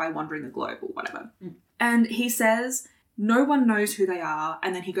yourself by wandering the globe or whatever. And he says, no one knows who they are,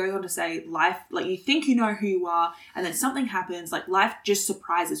 and then he goes on to say, life, like, you think you know who you are, and then something happens, like, life just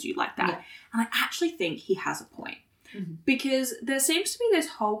surprises you like that. Yeah. And I actually think he has a point. Because there seems to be this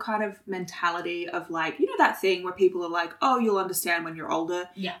whole kind of mentality of, like, you know, that thing where people are like, oh, you'll understand when you're older.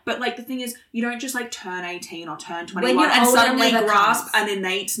 Yeah. But, like, the thing is, you don't just, like, turn 18 or turn 21 and suddenly grasp an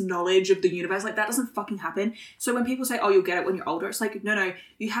innate knowledge of the universe. Like, that doesn't fucking happen. So when people say, oh, you'll get it when you're older, it's like, no,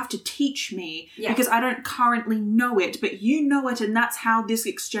 you have to teach me because I don't currently know it, but you know it, and that's how this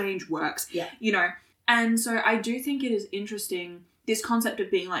exchange works. Yeah. You know? And so I do think it is interesting, this concept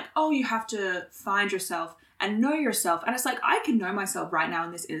of being like, oh, you have to find yourself and know yourself. And it's like, I can know myself right now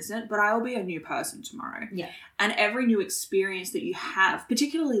in this instant, but I will be a new person tomorrow. Yeah. And every new experience that you have,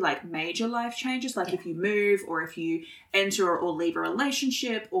 particularly like major life changes, like if you move or if you enter or leave a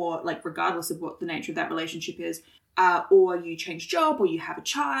relationship, or like regardless of what the nature of that relationship is, or you change job, or you have a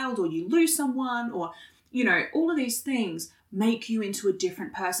child, or you lose someone, or, you know, all of these things make you into a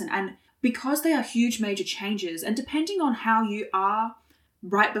different person. And because they are huge major changes, and depending on how you are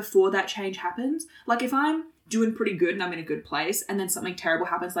right before that change happens, like if I'm doing pretty good and I'm in a good place, and then something terrible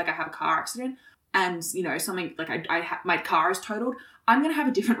happens, like I have a car accident, and, you know, something like my car is totaled, I'm going to have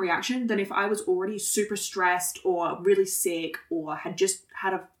a different reaction than if I was already super stressed or really sick or had just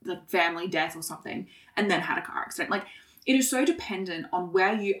had a family death or something and then had a car accident. Like, it is so dependent on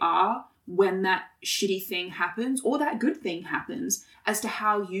where you are when that shitty thing happens or that good thing happens as to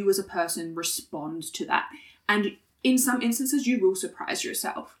how you as a person respond to that. And in some instances, you will surprise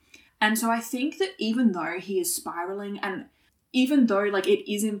yourself. And so I think that even though he is spiraling, and even though, like,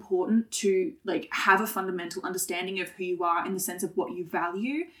 it is important to, like, have a fundamental understanding of who you are in the sense of what you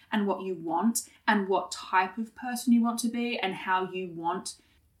value and what you want and what type of person you want to be and how you want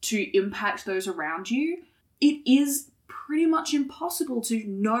to impact those around you, it is pretty much impossible to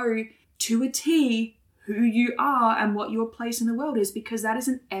know to a T who you are and what your place in the world is, because that is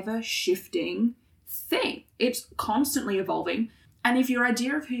an ever-shifting thing. It's constantly evolving. And if your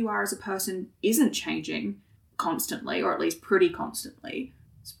idea of who you are as a person isn't changing constantly, or at least pretty constantly,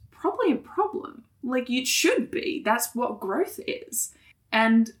 it's probably a problem. Like, it should be. That's what growth is.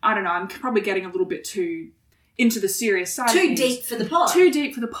 And I don't know, I'm probably getting a little bit too into the serious side of things. Too deep for the pod. Too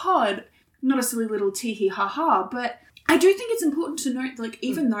deep for the pod. Not a silly little tee-hee ha-ha, but I do think it's important to note, like,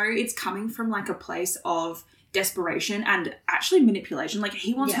 even though it's coming from, like, a place of desperation and actually manipulation, like,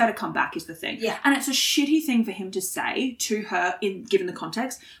 he wants her to come back is the thing. Yeah. And it's a shitty thing for him to say to her given the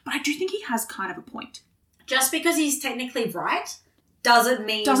context, but I do think he has kind of a point. Just because he's technically right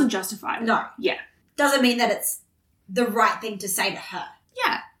doesn't justify it. No. Yeah. Doesn't mean that it's the right thing to say to her.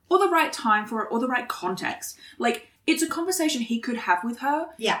 Yeah. Or the right time for it, or the right context. Like, it's a conversation he could have with her.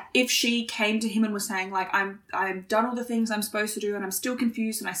 Yeah. If she came to him and was saying, like, I've done all the things I'm supposed to do and I'm still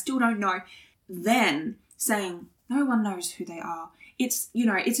confused and I still don't know, then saying, no one knows who they are. It's,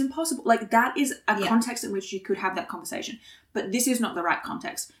 it's impossible. Like, that is a context in which you could have that conversation. But this is not the right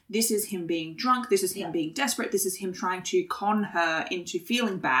context. This is him being drunk. This is him being desperate. This is him trying to con her into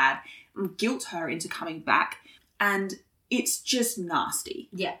feeling bad and guilt her into coming back. And it's just nasty.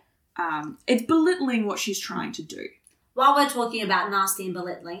 Yeah. It's belittling what she's trying to do. While we're talking about nasty and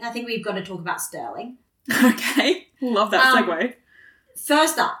belittling, I think we've got to talk about Sterling. Okay. Love that segue.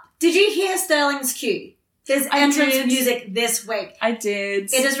 First up, did you hear Sterling's cue? His entrance music this week. I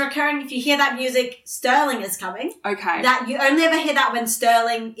did. It is recurring. If you hear that music, Sterling is coming. Okay. That you only ever hear that when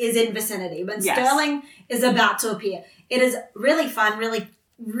Sterling is in vicinity, when Sterling is about to appear. It is really fun, really,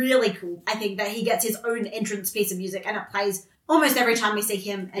 really cool. I think that he gets his own entrance piece of music and it plays almost every time we see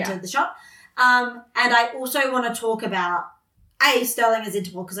him enter the shop. And I also want to talk about, A, Sterling as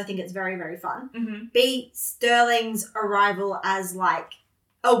Interpol, because I think it's very, very fun. Mm-hmm. B, Sterling's arrival as like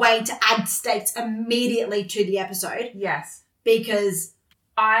a way to add stakes immediately to the episode. Yes. Because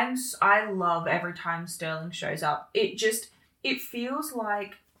I love every time Sterling shows up. It feels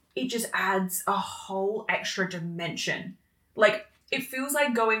like it just adds a whole extra dimension. Like, it feels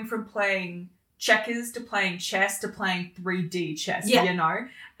like going from playing checkers to playing chess to playing 3D chess,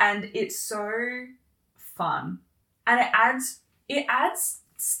 And it's so fun. And it adds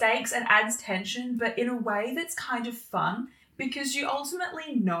stakes and adds tension, but in a way that's kind of fun. Because you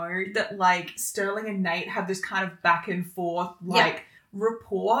ultimately know that, like, Sterling and Nate have this kind of back and forth,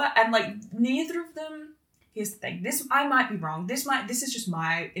 rapport. And, like, neither of them... Here's the thing. I might be wrong. This is just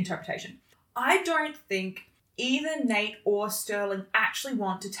my interpretation. I don't think either Nate or Sterling actually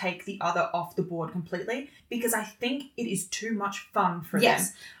want to take the other off the board completely. Because I think it is too much fun for them.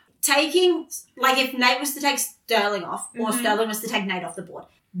 Yes. Taking... Like, if Nate was to take Sterling off, or Sterling was to take Nate off the board...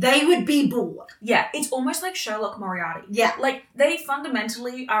 They would be bored. Yeah, it's almost like Sherlock Moriarty. Yeah. Like, they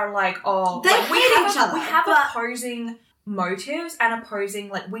fundamentally are like, oh... They hate each other. We have opposing motives and opposing...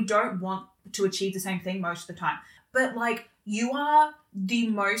 Like, we don't want to achieve the same thing most of the time. But, like, you are the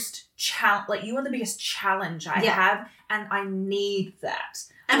most... you are the biggest challenge I have, and I need that.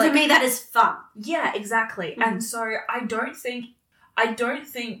 And like, for me, that is fun. Yeah, exactly. Mm-hmm. And so, I don't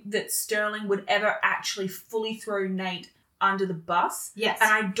think that Sterling would ever actually fully throw Nate under the bus. Yes. And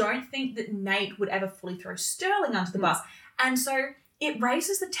I don't think that Nate would ever fully throw Sterling under the bus. And so it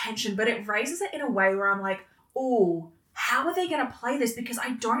raises the tension, but it raises it in a way where I'm like, oh, how are they going to play this? Because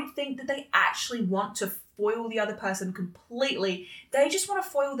I don't think that they actually want to foil the other person completely. They just want to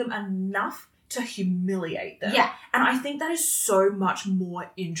foil them enough to humiliate them. Yeah. And I think that is so much more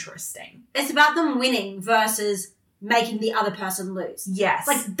interesting. It's about them winning versus making the other person lose. Yes.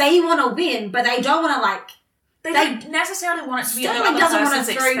 Like, they want to win, but they don't want to, like... They don't necessarily want it to be at the Sterling other doesn't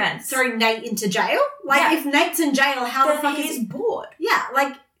person's want to expense. throw Nate into jail. Like, if Nate's in jail, how then the fuck he's bored. Yeah,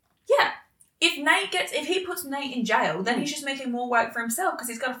 like... Yeah. If he puts Nate in jail, then he's just making more work for himself because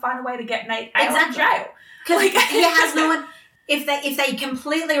he's got to find a way to get Nate out of jail. Because he has no one... If they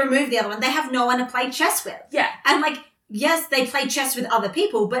completely remove the other one, they have no one to play chess with. Yeah. And, like, yes, they play chess with other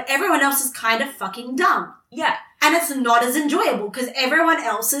people, but everyone else is kind of fucking dumb. Yeah. And it's not as enjoyable because everyone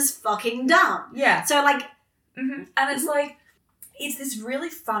else is fucking dumb. Yeah. So, like... Mm-hmm. And it's like, it's this really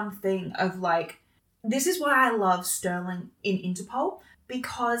fun thing of like, this is why I love Sterling in Interpol,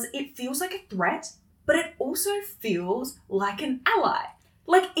 because it feels like a threat, but it also feels like an ally.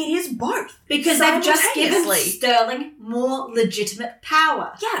 Like, it is both. Because they've just given Sterling more legitimate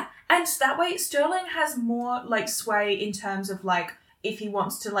power. Yeah. And that way, Sterling has more, like, sway in terms of, like, if he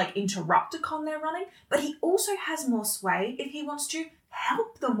wants to, like, interrupt a con they're running, but he also has more sway if he wants to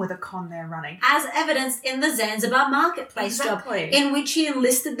help them with a con they're running. As evidenced in the Zanzibar Marketplace job, in which he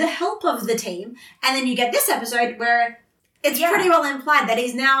enlisted the help of the team. And then you get this episode where it's pretty well implied that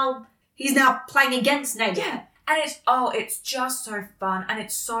he's now playing against Nate. Yeah. And it's just so fun. And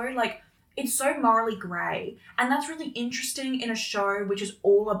it's so, like, it's so morally grey. And that's really interesting in a show which is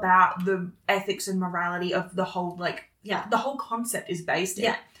all about the ethics and morality of the whole, like, the whole concept is based in.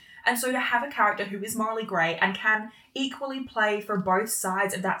 Yeah. And so to have a character who is morally grey and can equally play for both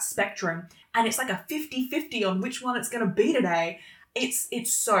sides of that spectrum, and it's like a 50-50 on which one it's going to be today, it's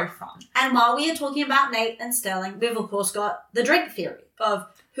so fun. And while we are talking about Nate and Sterling, we've of course got the drink theory of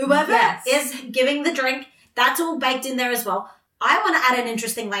whoever is giving the drink, that's all baked in there as well. I want to add an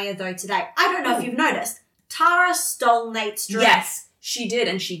interesting layer though today. I don't know if you've noticed, Tara stole Nate's drink. Yes, she did,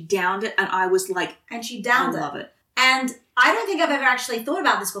 and she downed it, and I was like... And she downed it. I love it. And I don't think I've ever actually thought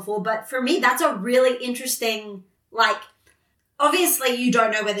about this before, but for me, that's a really interesting, like, obviously you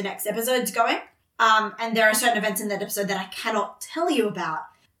don't know where the next episode's going, and there are certain events in that episode that I cannot tell you about,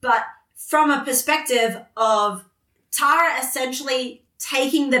 but from a perspective of Tara essentially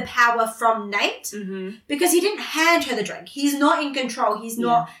taking the power from Nate because he didn't hand her the drink. He's not in control. He's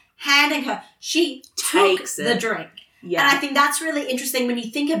not handing her. She takes the drink. Yeah. And I think that's really interesting when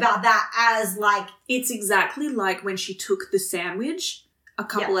you think about that as like... It's exactly like when she took the sandwich a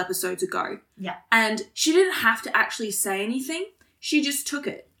couple episodes ago. Yeah. And she didn't have to actually say anything. She just took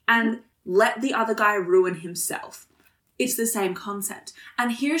it and let the other guy ruin himself. It's the same concept.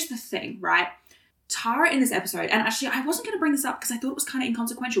 And here's the thing, right? Tara in this episode, and actually I wasn't going to bring this up because I thought it was kind of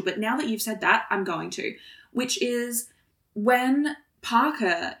inconsequential, but now that you've said that, I'm going to, which is when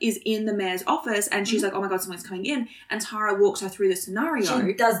Parker is in the mayor's office and she's like, oh my God, someone's coming in, and Tara walks her through the scenario.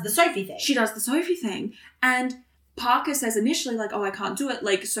 She does the Sophie thing. And Parker says initially like, oh, I can't do it.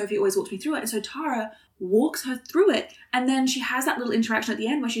 Like, Sophie always walks me through it. And so Tara walks her through it. And then she has that little interaction at the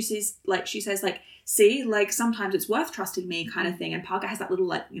end where she says, see, like, sometimes it's worth trusting me kind of thing. And Parker has that little,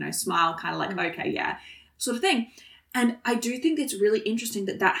 like, you know, smile kind of like, okay, yeah, sort of thing. And I do think it's really interesting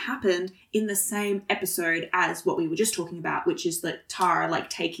that that happened in the same episode as what we were just talking about, which is that Tara, like,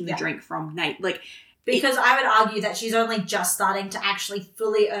 taking the drink from Nate. Like, because I would argue that she's only just starting to actually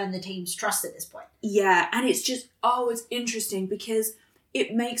fully earn the team's trust at this point. Yeah, and it's just, it's interesting because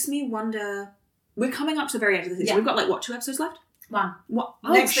it makes me wonder, we're coming up to the very end of the season. We've got, like, what, 2 episodes left? 1. What?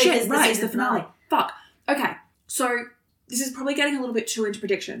 Next week is the season finale. Fuck. Okay, so this is probably getting a little bit too into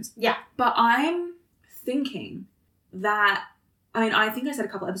predictions. Yeah. But I'm thinking that, I think I said a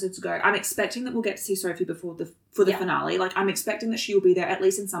couple episodes ago, I'm expecting that we'll get to see Sophie for the finale. Like, I'm expecting that she will be there, at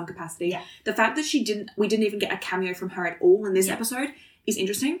least in some capacity. Yeah. The fact that we didn't even get a cameo from her at all in this episode is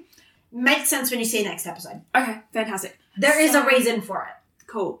interesting. Makes sense when you see next episode. Okay, fantastic. There is a reason for it.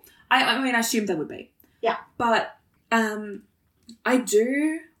 Cool. I mean, I assumed there would be. Yeah. But I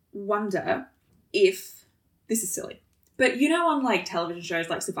do wonder if, this is silly, but you know on like television shows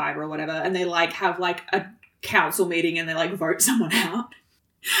like Survivor or whatever, and they like have like a council meeting and they like vote someone out.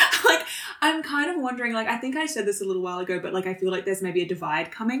 Like, I'm kind of wondering, like, I think I said this a little while ago, but like I feel like there's maybe a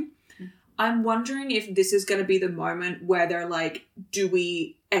divide coming. I'm wondering if this is going to be the moment where they're like, do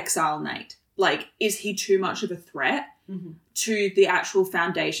we exile Nate? Like, is he too much of a threat to the actual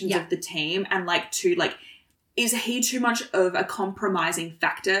foundations of the team? And like, to like, is he too much of a compromising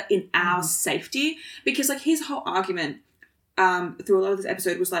factor in our safety? Because like his whole argument through a lot of this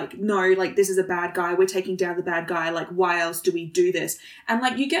episode was like, no, like this is a bad guy. We're taking down the bad guy. Like, why else do we do this? And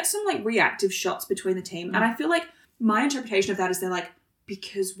like you get some like reactive shots between the team. And I feel like my interpretation of that is they're like,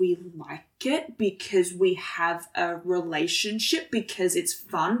 because we like it, because we have a relationship, because it's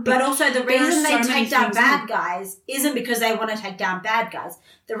fun. But also the reason they take down bad guys isn't because they want to take down bad guys.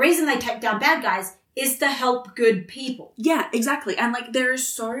 The reason they take down bad guys is to help good people. Yeah, exactly. And like there's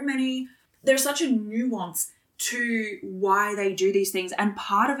such a nuance to why they do these things, and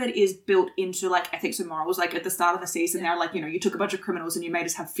part of it is built into like ethics and morals. Like at the start of the season, they're like, you know, you took a bunch of criminals and you made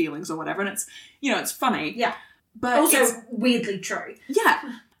us have feelings or whatever, and it's, you know, it's funny. Yeah. But also it's weirdly true.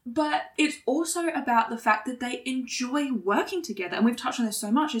 Yeah. But it's also about the fact that they enjoy working together, and we've touched on this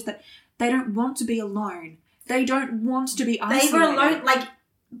so much, is that they don't want to be alone. They don't want to be isolated. They were alone, like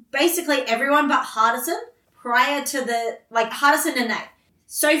basically everyone but Hardison prior to Hardison and Nate.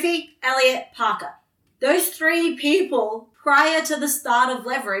 Sophie, Elliot, Parker. Those 3 people prior to the start of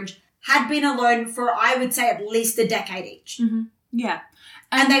Leverage had been alone for, I would say, at least a decade each. Mm-hmm. Yeah.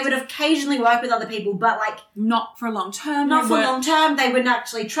 And they would occasionally work with other people, but like... Not for a long term. They wouldn't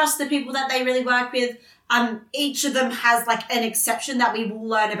actually trust the people that they really work with. Each of them has like an exception that we will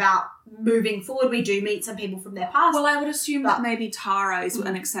learn about moving forward. We do meet some people from their past. Well, I would assume that maybe Tara is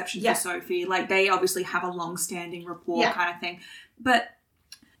an exception for Sophie. Like they obviously have a long-standing rapport kind of thing. But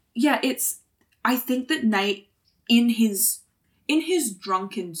yeah, I think that Nate in his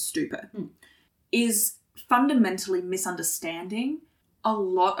drunken stupor is fundamentally misunderstanding a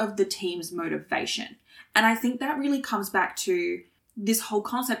lot of the team's motivation. And I think that really comes back to this whole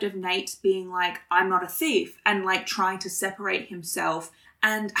concept of Nate being like, I'm not a thief, and like trying to separate himself.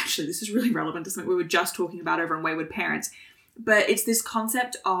 And actually, this is really relevant to something we were just talking about over on Wayward Parents. But it's this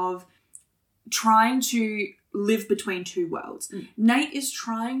concept of trying to live between 2 worlds. Nate is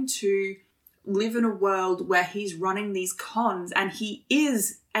trying to live in a world where he's running these cons and he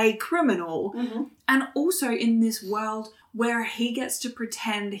is a criminal. And also in this world where he gets to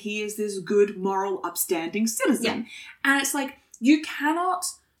pretend he is this good, moral, upstanding citizen. And it's like, you cannot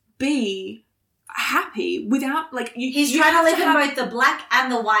be happy without, like... He's trying to live in both the black and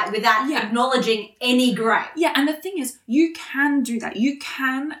the white without acknowledging any grey. Yeah, and the thing is, you can do that. You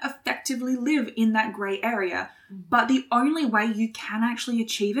can effectively live in that grey area. But the only way you can actually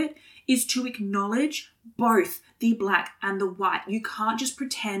achieve it is to acknowledge both the black and the white. You can't just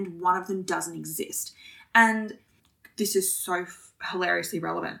pretend one of them doesn't exist. And this is so hilariously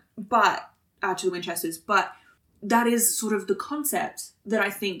relevant, but to the Winchesters. But that is sort of the concept that I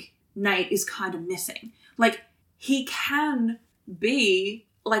think Nate is kind of missing. Like, he can be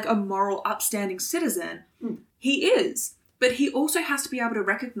like a moral, upstanding citizen. He is. But he also has to be able to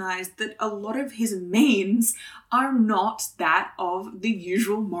recognize that a lot of his means are not that of the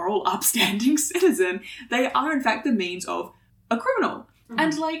usual moral, upstanding citizen. They are, in fact, the means of a criminal.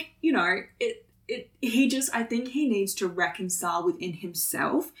 And, like, you know, I think he needs to reconcile within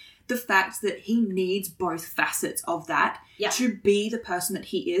himself the fact that he needs both facets of that to be the person that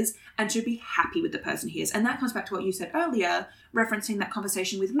he is and to be happy with the person he is. And that comes back to what you said earlier, referencing that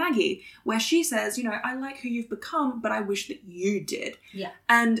conversation with Maggie, where she says, you know, I like who you've become, but I wish that you did. Yeah.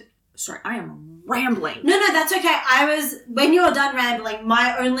 And, sorry, I am rambling. No, that's okay. When you're done rambling,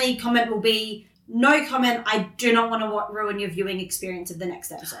 my only comment will be, no comment. I do not want to ruin your viewing experience of the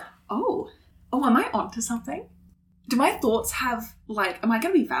next episode. Oh, am I onto something? Do my thoughts have, like, am I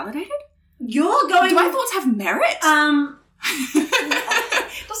going to be validated? Do my thoughts have merit?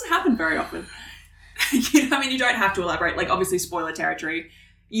 It doesn't happen very often. You don't have to elaborate. Like, obviously, spoiler territory.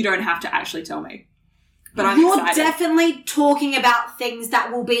 You don't have to actually tell me. But I'm excited. You're definitely talking about things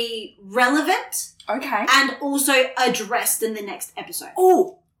that will be relevant. Okay. And also addressed in the next episode.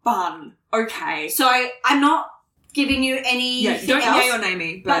 Oh, fun. Okay. So, I'm not giving you anything don't else. yay or nay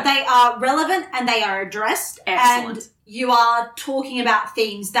me. But they are relevant and they are addressed. Excellent. And you are talking about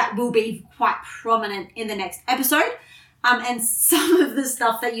themes that will be quite prominent in the next episode. And some of the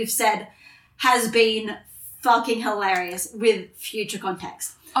stuff that you've said has been fucking hilarious with future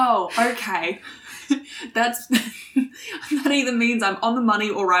context. Oh, okay. That either means I'm on the money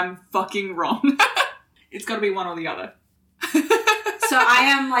or I'm fucking wrong. It's got to be one or the other. So I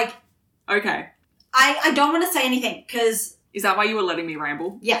am like... Okay. I don't want to say anything because... Is that why you were letting me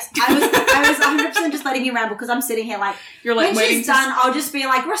ramble? Yes. I was 100% just letting you ramble because I'm sitting here like... You're like, when she's done, I'll just be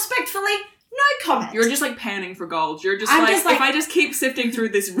like, respectfully, no comment. You're just like panning for gold. You're just like, if I just keep sifting through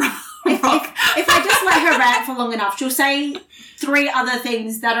this rock... If I just let her rant for long enough, she'll say 3 other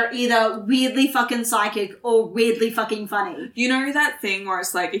things that are either weirdly fucking psychic or weirdly fucking funny. You know that thing where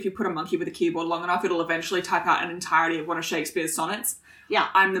it's like, if you put a monkey with a keyboard long enough, it'll eventually type out an entirety of one of Shakespeare's sonnets? Yeah.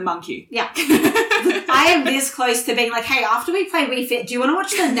 I'm the monkey. Yeah. I am this close to being like, hey, after we play Wii Fit, do you want to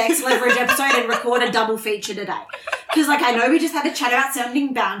watch the next Leverage episode and record a double feature today? Because, like, I know we just had a chat about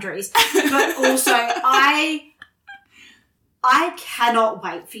sounding boundaries, but also I cannot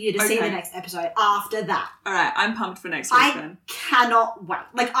wait for you to see the next episode after that. All right, I'm pumped for next week then. I cannot wait.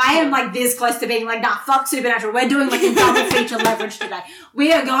 Like, I am, like, this close to being like, nah, fuck Supernatural. We're doing, like, a double feature Leverage today.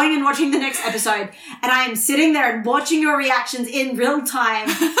 We are going and watching the next episode, and I am sitting there and watching your reactions in real time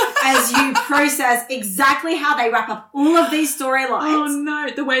as you process exactly how they wrap up all of these storylines. Oh,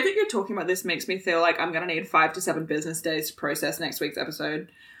 no. The way that you're talking about this makes me feel like I'm going to need 5 to 7 business days to process next week's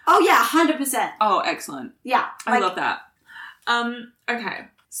episode. Oh, yeah, 100%. Oh, excellent. Yeah. I love that. Okay.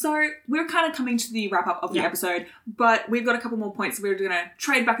 So we're kind of coming to the wrap up of the episode, but we've got a couple more points that we're going to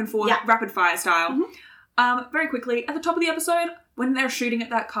trade back and forth, rapid fire style. Very quickly, at the top of the episode, when they're shooting at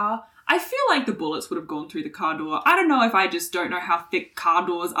that car, I feel like the bullets would have gone through the car door. I don't know if I just don't know how thick car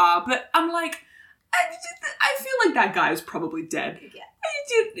doors are, but I'm like, I feel like that guy is probably dead.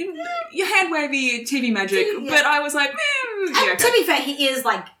 Your hand wavy TV magic, but I was like, to be fair, he is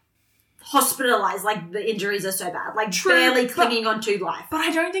like hospitalized, like the injuries are so bad, like barely clinging on to life. But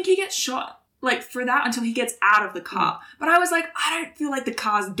I don't think he gets shot like for that until he gets out of the car. But I was like, I don't feel like the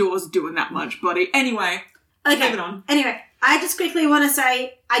car's door's doing that much, buddy. Anyway, moving on. Anyway, I just quickly want to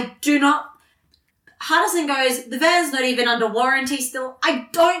say, I do not... Hardison goes, the van's not even under warranty still. I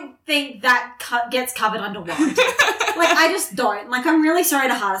don't think that gets covered under warranty. Like, I just don't. Like, I'm really sorry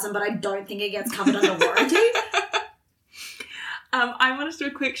to Hardison, but I don't think it gets covered under warranty. I want to do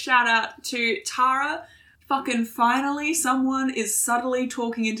a quick shout out to Tara. Fucking finally, someone is subtly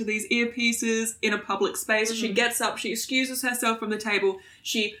talking into these earpieces in a public space. She gets up, she excuses herself from the table,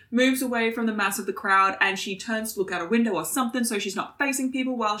 she moves away from the mass of the crowd, and she turns to look out a window or something so she's not facing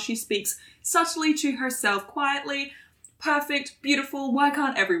people while she speaks subtly to herself quietly. Perfect, beautiful. Why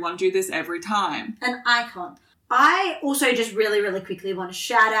can't everyone do this every time? An icon. I also just really, really quickly want to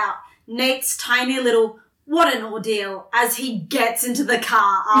shout out Nate's tiny little what an ordeal as he gets into the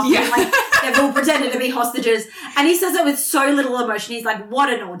car after like they've all pretended to be hostages, and he says it with so little emotion. He's like,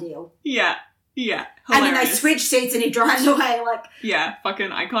 what an ordeal. Yeah. Hilarious. And then they switch seats and he drives away like... Yeah,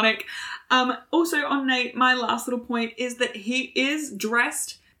 fucking iconic. Also on Nate, my last little point is that he is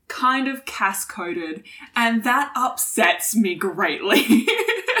dressed kind of Cass-coded, and that upsets me greatly.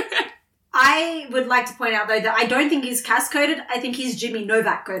 I would like to point out, though, that I don't think he's Cass-coded. I think he's Jimmy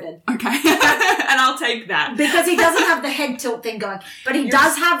Novak-coded. Okay. And I'll take that. Because he doesn't have the head tilt thing going. But he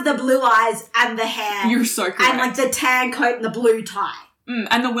does have the blue eyes and the hair. You're so correct. And, like, the tan coat and the blue tie.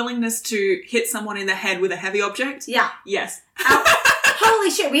 And the willingness to hit someone in the head with a heavy object. Yeah. Yes.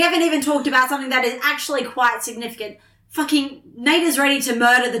 Holy shit, we haven't even talked about something that is actually quite significant. Fucking Nate is ready to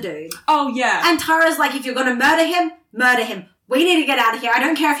murder the dude. Oh, yeah. And Tara's like, if you're going to murder him, murder him. We need to get out of here. I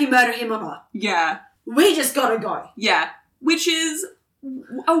don't care if you murder him or not. Yeah. We just gotta go. Yeah. Which is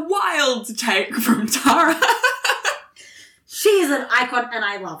a wild take from Tara. She is an icon and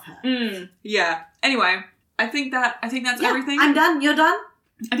I love her. Yeah. Anyway, I think that's everything. I'm done. You're done?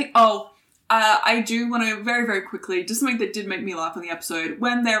 I think, I do want to very, very quickly, just something that did make me laugh on the episode,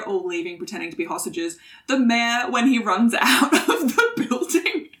 when they're all leaving, pretending to be hostages, the mayor, when he runs out of the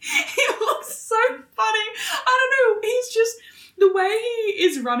building, he looks so funny. I don't know, he's just, the way he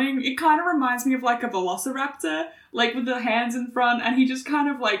is running, it kind of reminds me of like a velociraptor, like with the hands in front, and he just kind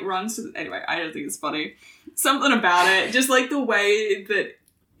of like runs to, anyway, I don't think it's funny. Something about it, just like the way that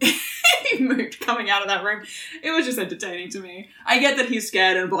he moved coming out of that room. It was just entertaining to me. I get that he's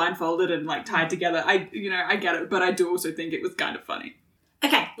scared and blindfolded and like tied together. I get it, but I do also think it was kind of funny.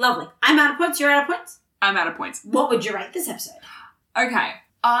 Okay, lovely. I'm out of points. You're out of points? I'm out of points. What would you rate this episode? Okay.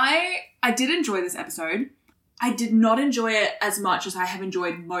 I did enjoy this episode. I did not enjoy it as much as I have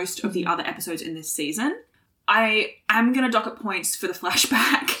enjoyed most of the other episodes in this season. I am going to dock it points for the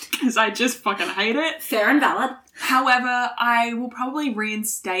flashback because I just fucking hate it. Fair and valid. However, I will probably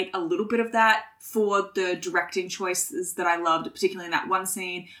reinstate a little bit of that for the directing choices that I loved, particularly in that one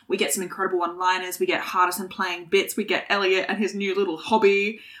scene. We get some incredible one-liners. We get Hardison playing bits. We get Elliot and his new little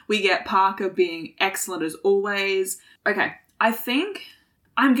hobby. We get Parker being excellent as always. Okay, I think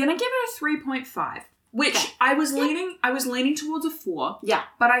I'm going to give it a 3.5. Which I was leaning towards a 4. Yeah.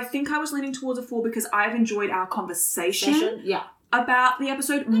 But I think I was leaning towards a 4 because I've enjoyed our conversation about the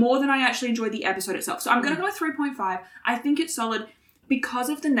episode more than I actually enjoyed the episode itself. So I'm going to go with 3.5. I think it's solid. Because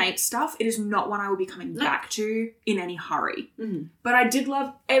of the Nate stuff, it is not one I will be coming back to in any hurry. Mm-hmm. But I did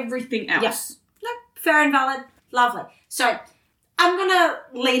love everything else. Yes. No, fair and valid. Lovely. So I'm going to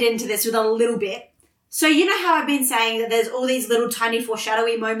lead into this with a little bit. So you know how I've been saying that there's all these little tiny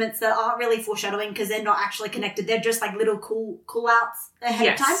foreshadowing moments that aren't really foreshadowing because they're not actually connected. They're just like little cool outs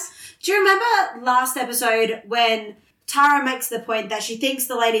ahead of time. Do you remember last episode when Tara makes the point that she thinks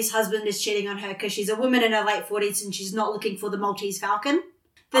the lady's husband is cheating on her because she's a woman in her late 40s and she's not looking for the Maltese Falcon?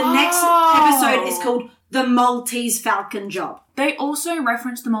 The next episode is called The Maltese Falcon Job. They also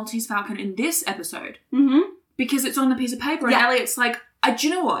reference the Maltese Falcon in this episode. Mm-hmm. Because it's on the piece of paper and Elliot's like, do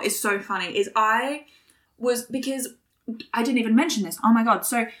you know what is so funny is because I didn't even mention this. Oh my God.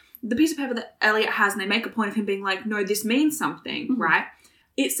 So the piece of paper that Elliot has, and they make a point of him being like, no, this means something, right?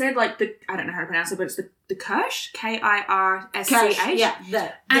 It said like I don't know how to pronounce it, but it's the Kirsch, Kirsch. Yeah,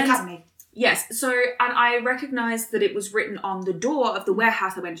 the company. Yes. So, and I recognised that it was written on the door of the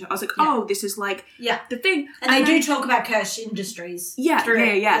warehouse I went to. I was like, oh, this is like the thing. And they do talk about Kirsch Industries.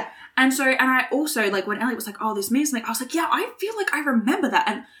 Yeah. And so, and I also, like, when Elliot was like, oh, this means something, I was like, yeah, I feel like I remember that.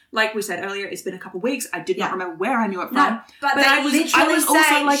 And like we said earlier, it's been a couple of weeks. I did not remember where I knew it from. No, but I was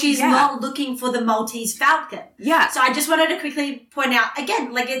also like, she's not looking for the Maltese Falcon. Yeah. So I just wanted to quickly point out,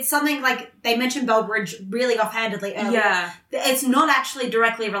 again, like, it's something like they mentioned Bellbridge really offhandedly earlier. Yeah. It's not actually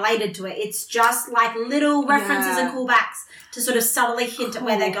directly related to it. It's just like little references and callbacks to sort of subtly hint at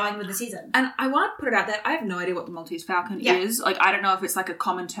where they're going with the season. And I want to put it out there, I have no idea what the Maltese Falcon is. Like, I don't know if it's like a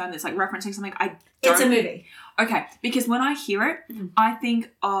common term that's like referencing something. It's a movie. Okay, because when I hear it, I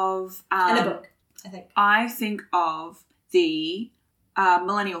think of... and a book, I think. I think of the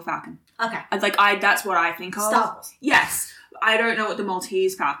Millennial Falcon. Okay. That's what I think of. Star Wars. Yes. I don't know what the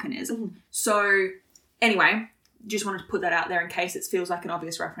Maltese Falcon is. Mm-hmm. So, anyway, just wanted to put that out there in case it feels like an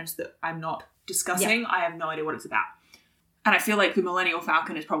obvious reference that I'm not discussing. I have no idea what it's about. And I feel like the Millennial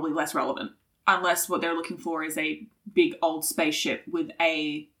Falcon is probably less relevant, unless what they're looking for is a big old spaceship with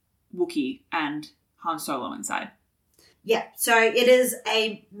a Wookiee and Han Solo inside. Yeah, so it is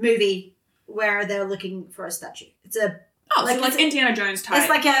a movie where they're looking for a statue. It's a... Oh, like, so like Indiana Jones type. It's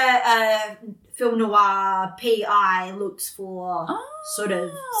like a film noir PI looks for sort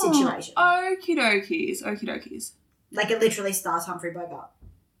of situation. Okie dokies. Like it literally stars Humphrey Bogart.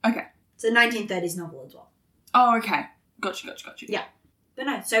 Okay. It's a 1930s novel as well. Oh, okay. Gotcha. Yeah. But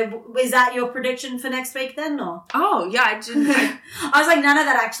no, so is that your prediction for next week then, or? Oh, yeah, I didn't... I was like, none of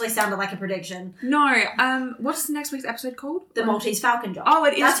that actually sounded like a prediction. No, what's next week's episode called? The Maltese Falcon Job. Oh,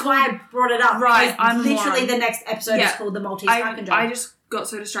 it is. That's why I brought it up. Right, literally the next episode is called The Maltese Falcon Job. I just got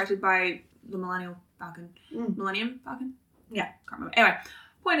so distracted by the Millennial Falcon. Millennium Falcon? Yeah. Can't remember. Anyway,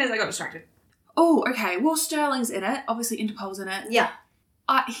 Point is, I got distracted. Oh, okay. Well, Sterling's in it. Obviously, Interpol's in it. Yeah.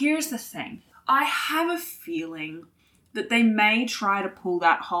 Here's the thing. I have a feeling that they may try to pull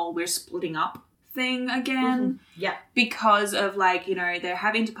that whole we're splitting up thing again. Mm-hmm. Yeah. Because of, like, you know, they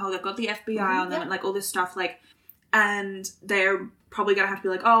have Interpol, they've got the FBI on them, and, like, all this stuff, like, and they're probably going to have to be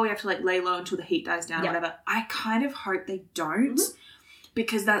like, oh, we have to, like, lay low until the heat dies down or whatever. I kind of hope they don't,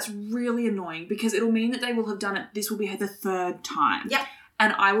 because that's really annoying, because it'll mean that they will have done it, this will be the third time. Yep.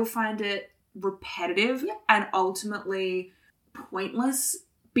 And I will find it repetitive and ultimately pointless,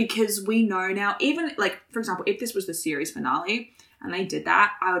 because we know now, even, like, for example, if this was the series finale and they did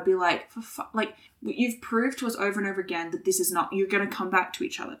that, I would be like, like, you've proved to us over and over again that this is not, you're going to come back to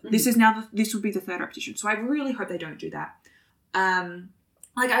each other. Mm-hmm. This is now, this would be the third repetition. So I really hope they don't do that.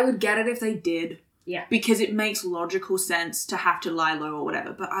 Like, I would get it if they did. Yeah. Because it makes logical sense to have to lie low or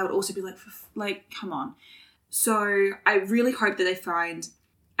whatever. But I would also be like, come on. So I really hope that they find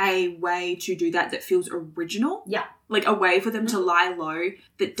a way to do that feels original. Yeah. Like, a way for them to lie low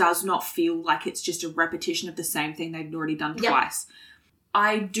that does not feel like it's just a repetition of the same thing they've already done twice.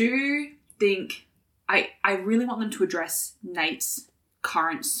 I do think, I really want them to address Nate's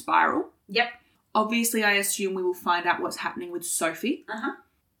current spiral. Yep. Obviously, I assume we will find out what's happening with Sophie. Uh-huh.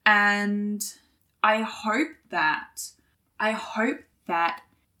 And I hope that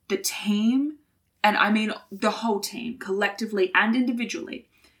the team, and I mean the whole team, collectively and individually,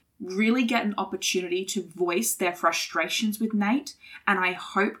 really get an opportunity to voice their frustrations with Nate. And I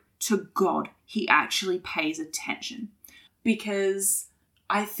hope to God he actually pays attention, because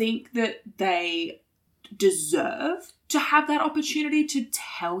I think that they deserve to have that opportunity to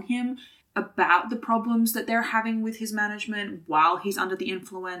tell him about the problems that they're having with his management while he's under the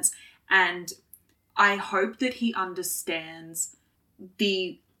influence. And I hope that he understands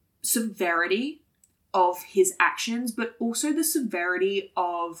the severity of his actions, but also the severity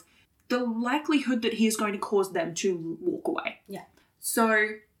of the likelihood that he is going to cause them to walk away. Yeah. So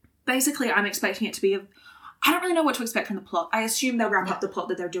basically, I'm expecting it to be I don't really know what to expect from the plot. I assume they'll wrap up the plot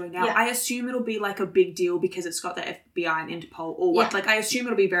that they're doing now. Yeah. I assume it'll be like a big deal because it's got the FBI and Interpol or what. Yeah. Like, I assume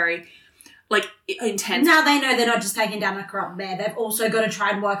it'll be very, like, intense. Now they know they're not just taking down a corrupt mayor. They've also got to try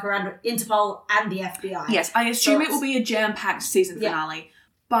and work around Interpol and the FBI. Yes, I assume it will be a jam-packed season finale.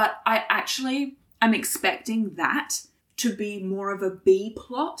 But I actually am expecting that to be more of a B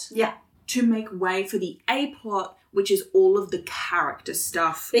plot. Yeah. To make way for the A plot, which is all of the character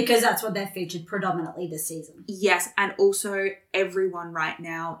stuff. Because that's what they've featured predominantly this season. Yes, and also everyone right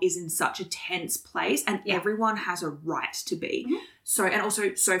now is in such a tense place, and everyone has a right to be. Mm-hmm. So, and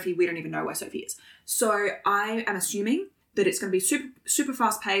also Sophie, we don't even know where Sophie is. So I am assuming that it's going to be super, super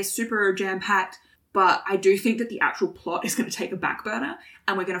fast-paced, super jam-packed, but I do think that the actual plot is going to take a back burner,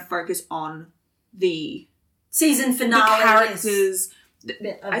 and we're going to focus on the season finale, the characters.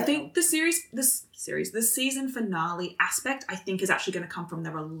 I think the season finale aspect, I think, is actually going to come from the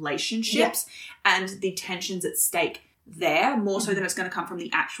relationships and the tensions at stake there, more so than it's going to come from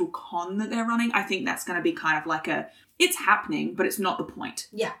the actual con that they're running. I think that's going to be kind of like it's happening, but it's not the point.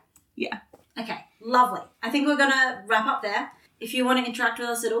 Yeah. Yeah. Okay, lovely. I think we're going to wrap up there. If you want to interact with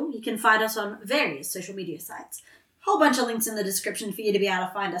us at all, you can find us on various social media sites. Whole bunch of links in the description for you to be able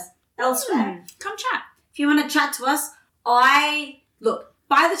to find us elsewhere. Come chat. If you want to chat to us, Look,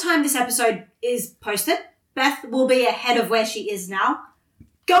 by the time this episode is posted, Beth will be ahead of where she is now.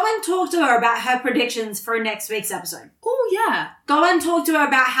 Go and talk to her about her predictions for next week's episode. Oh, yeah. Go and talk to her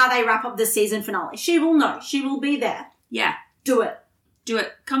about how they wrap up the season finale. She will know. She will be there. Yeah. Do it. Do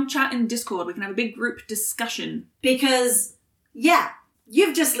it. Come chat in Discord. We can have a big group discussion. Because,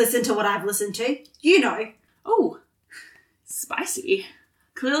 you've just listened to what I've listened to. You know. Oh, spicy.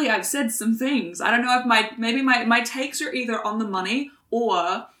 Clearly I've said some things. I don't know if my takes are either on the money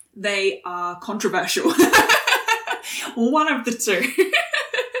or they are controversial. One of the two.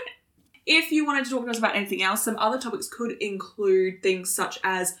 If you wanted to talk to us about anything else, some other topics could include things such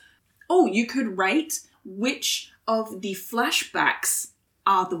as, you could rate which of the flashbacks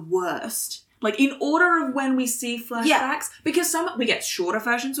are the worst. Like, in order of when we see flashbacks, because we get shorter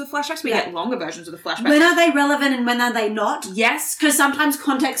versions of flashbacks, we get longer versions of the flashbacks. When are they relevant and when are they not? Yes. Because sometimes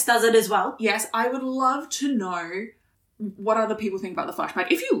context does it as well. Yes, I would love to know what other people think about the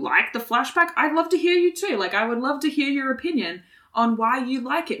flashback. If you like the flashback, I'd love to hear you too. Like, I would love to hear your opinion on why you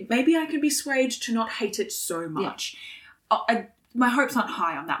like it. Maybe I can be swayed to not hate it so much. Yeah. My hopes aren't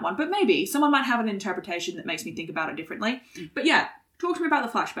high on that one, but maybe someone might have an interpretation that makes me think about it differently. But yeah. Talk to me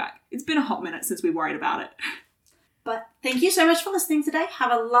about the flashback. It's been a hot minute since we worried about it. But thank you so much for listening today.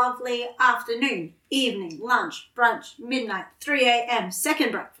 Have a lovely afternoon, evening, lunch, brunch, midnight, 3 a.m.,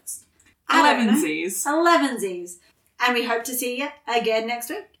 second breakfast. 11sies. 11sies. And we hope to see you again next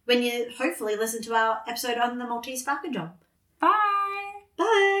week when you hopefully listen to our episode on the Maltese Falcon job. Bye.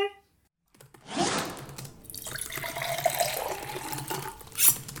 Bye.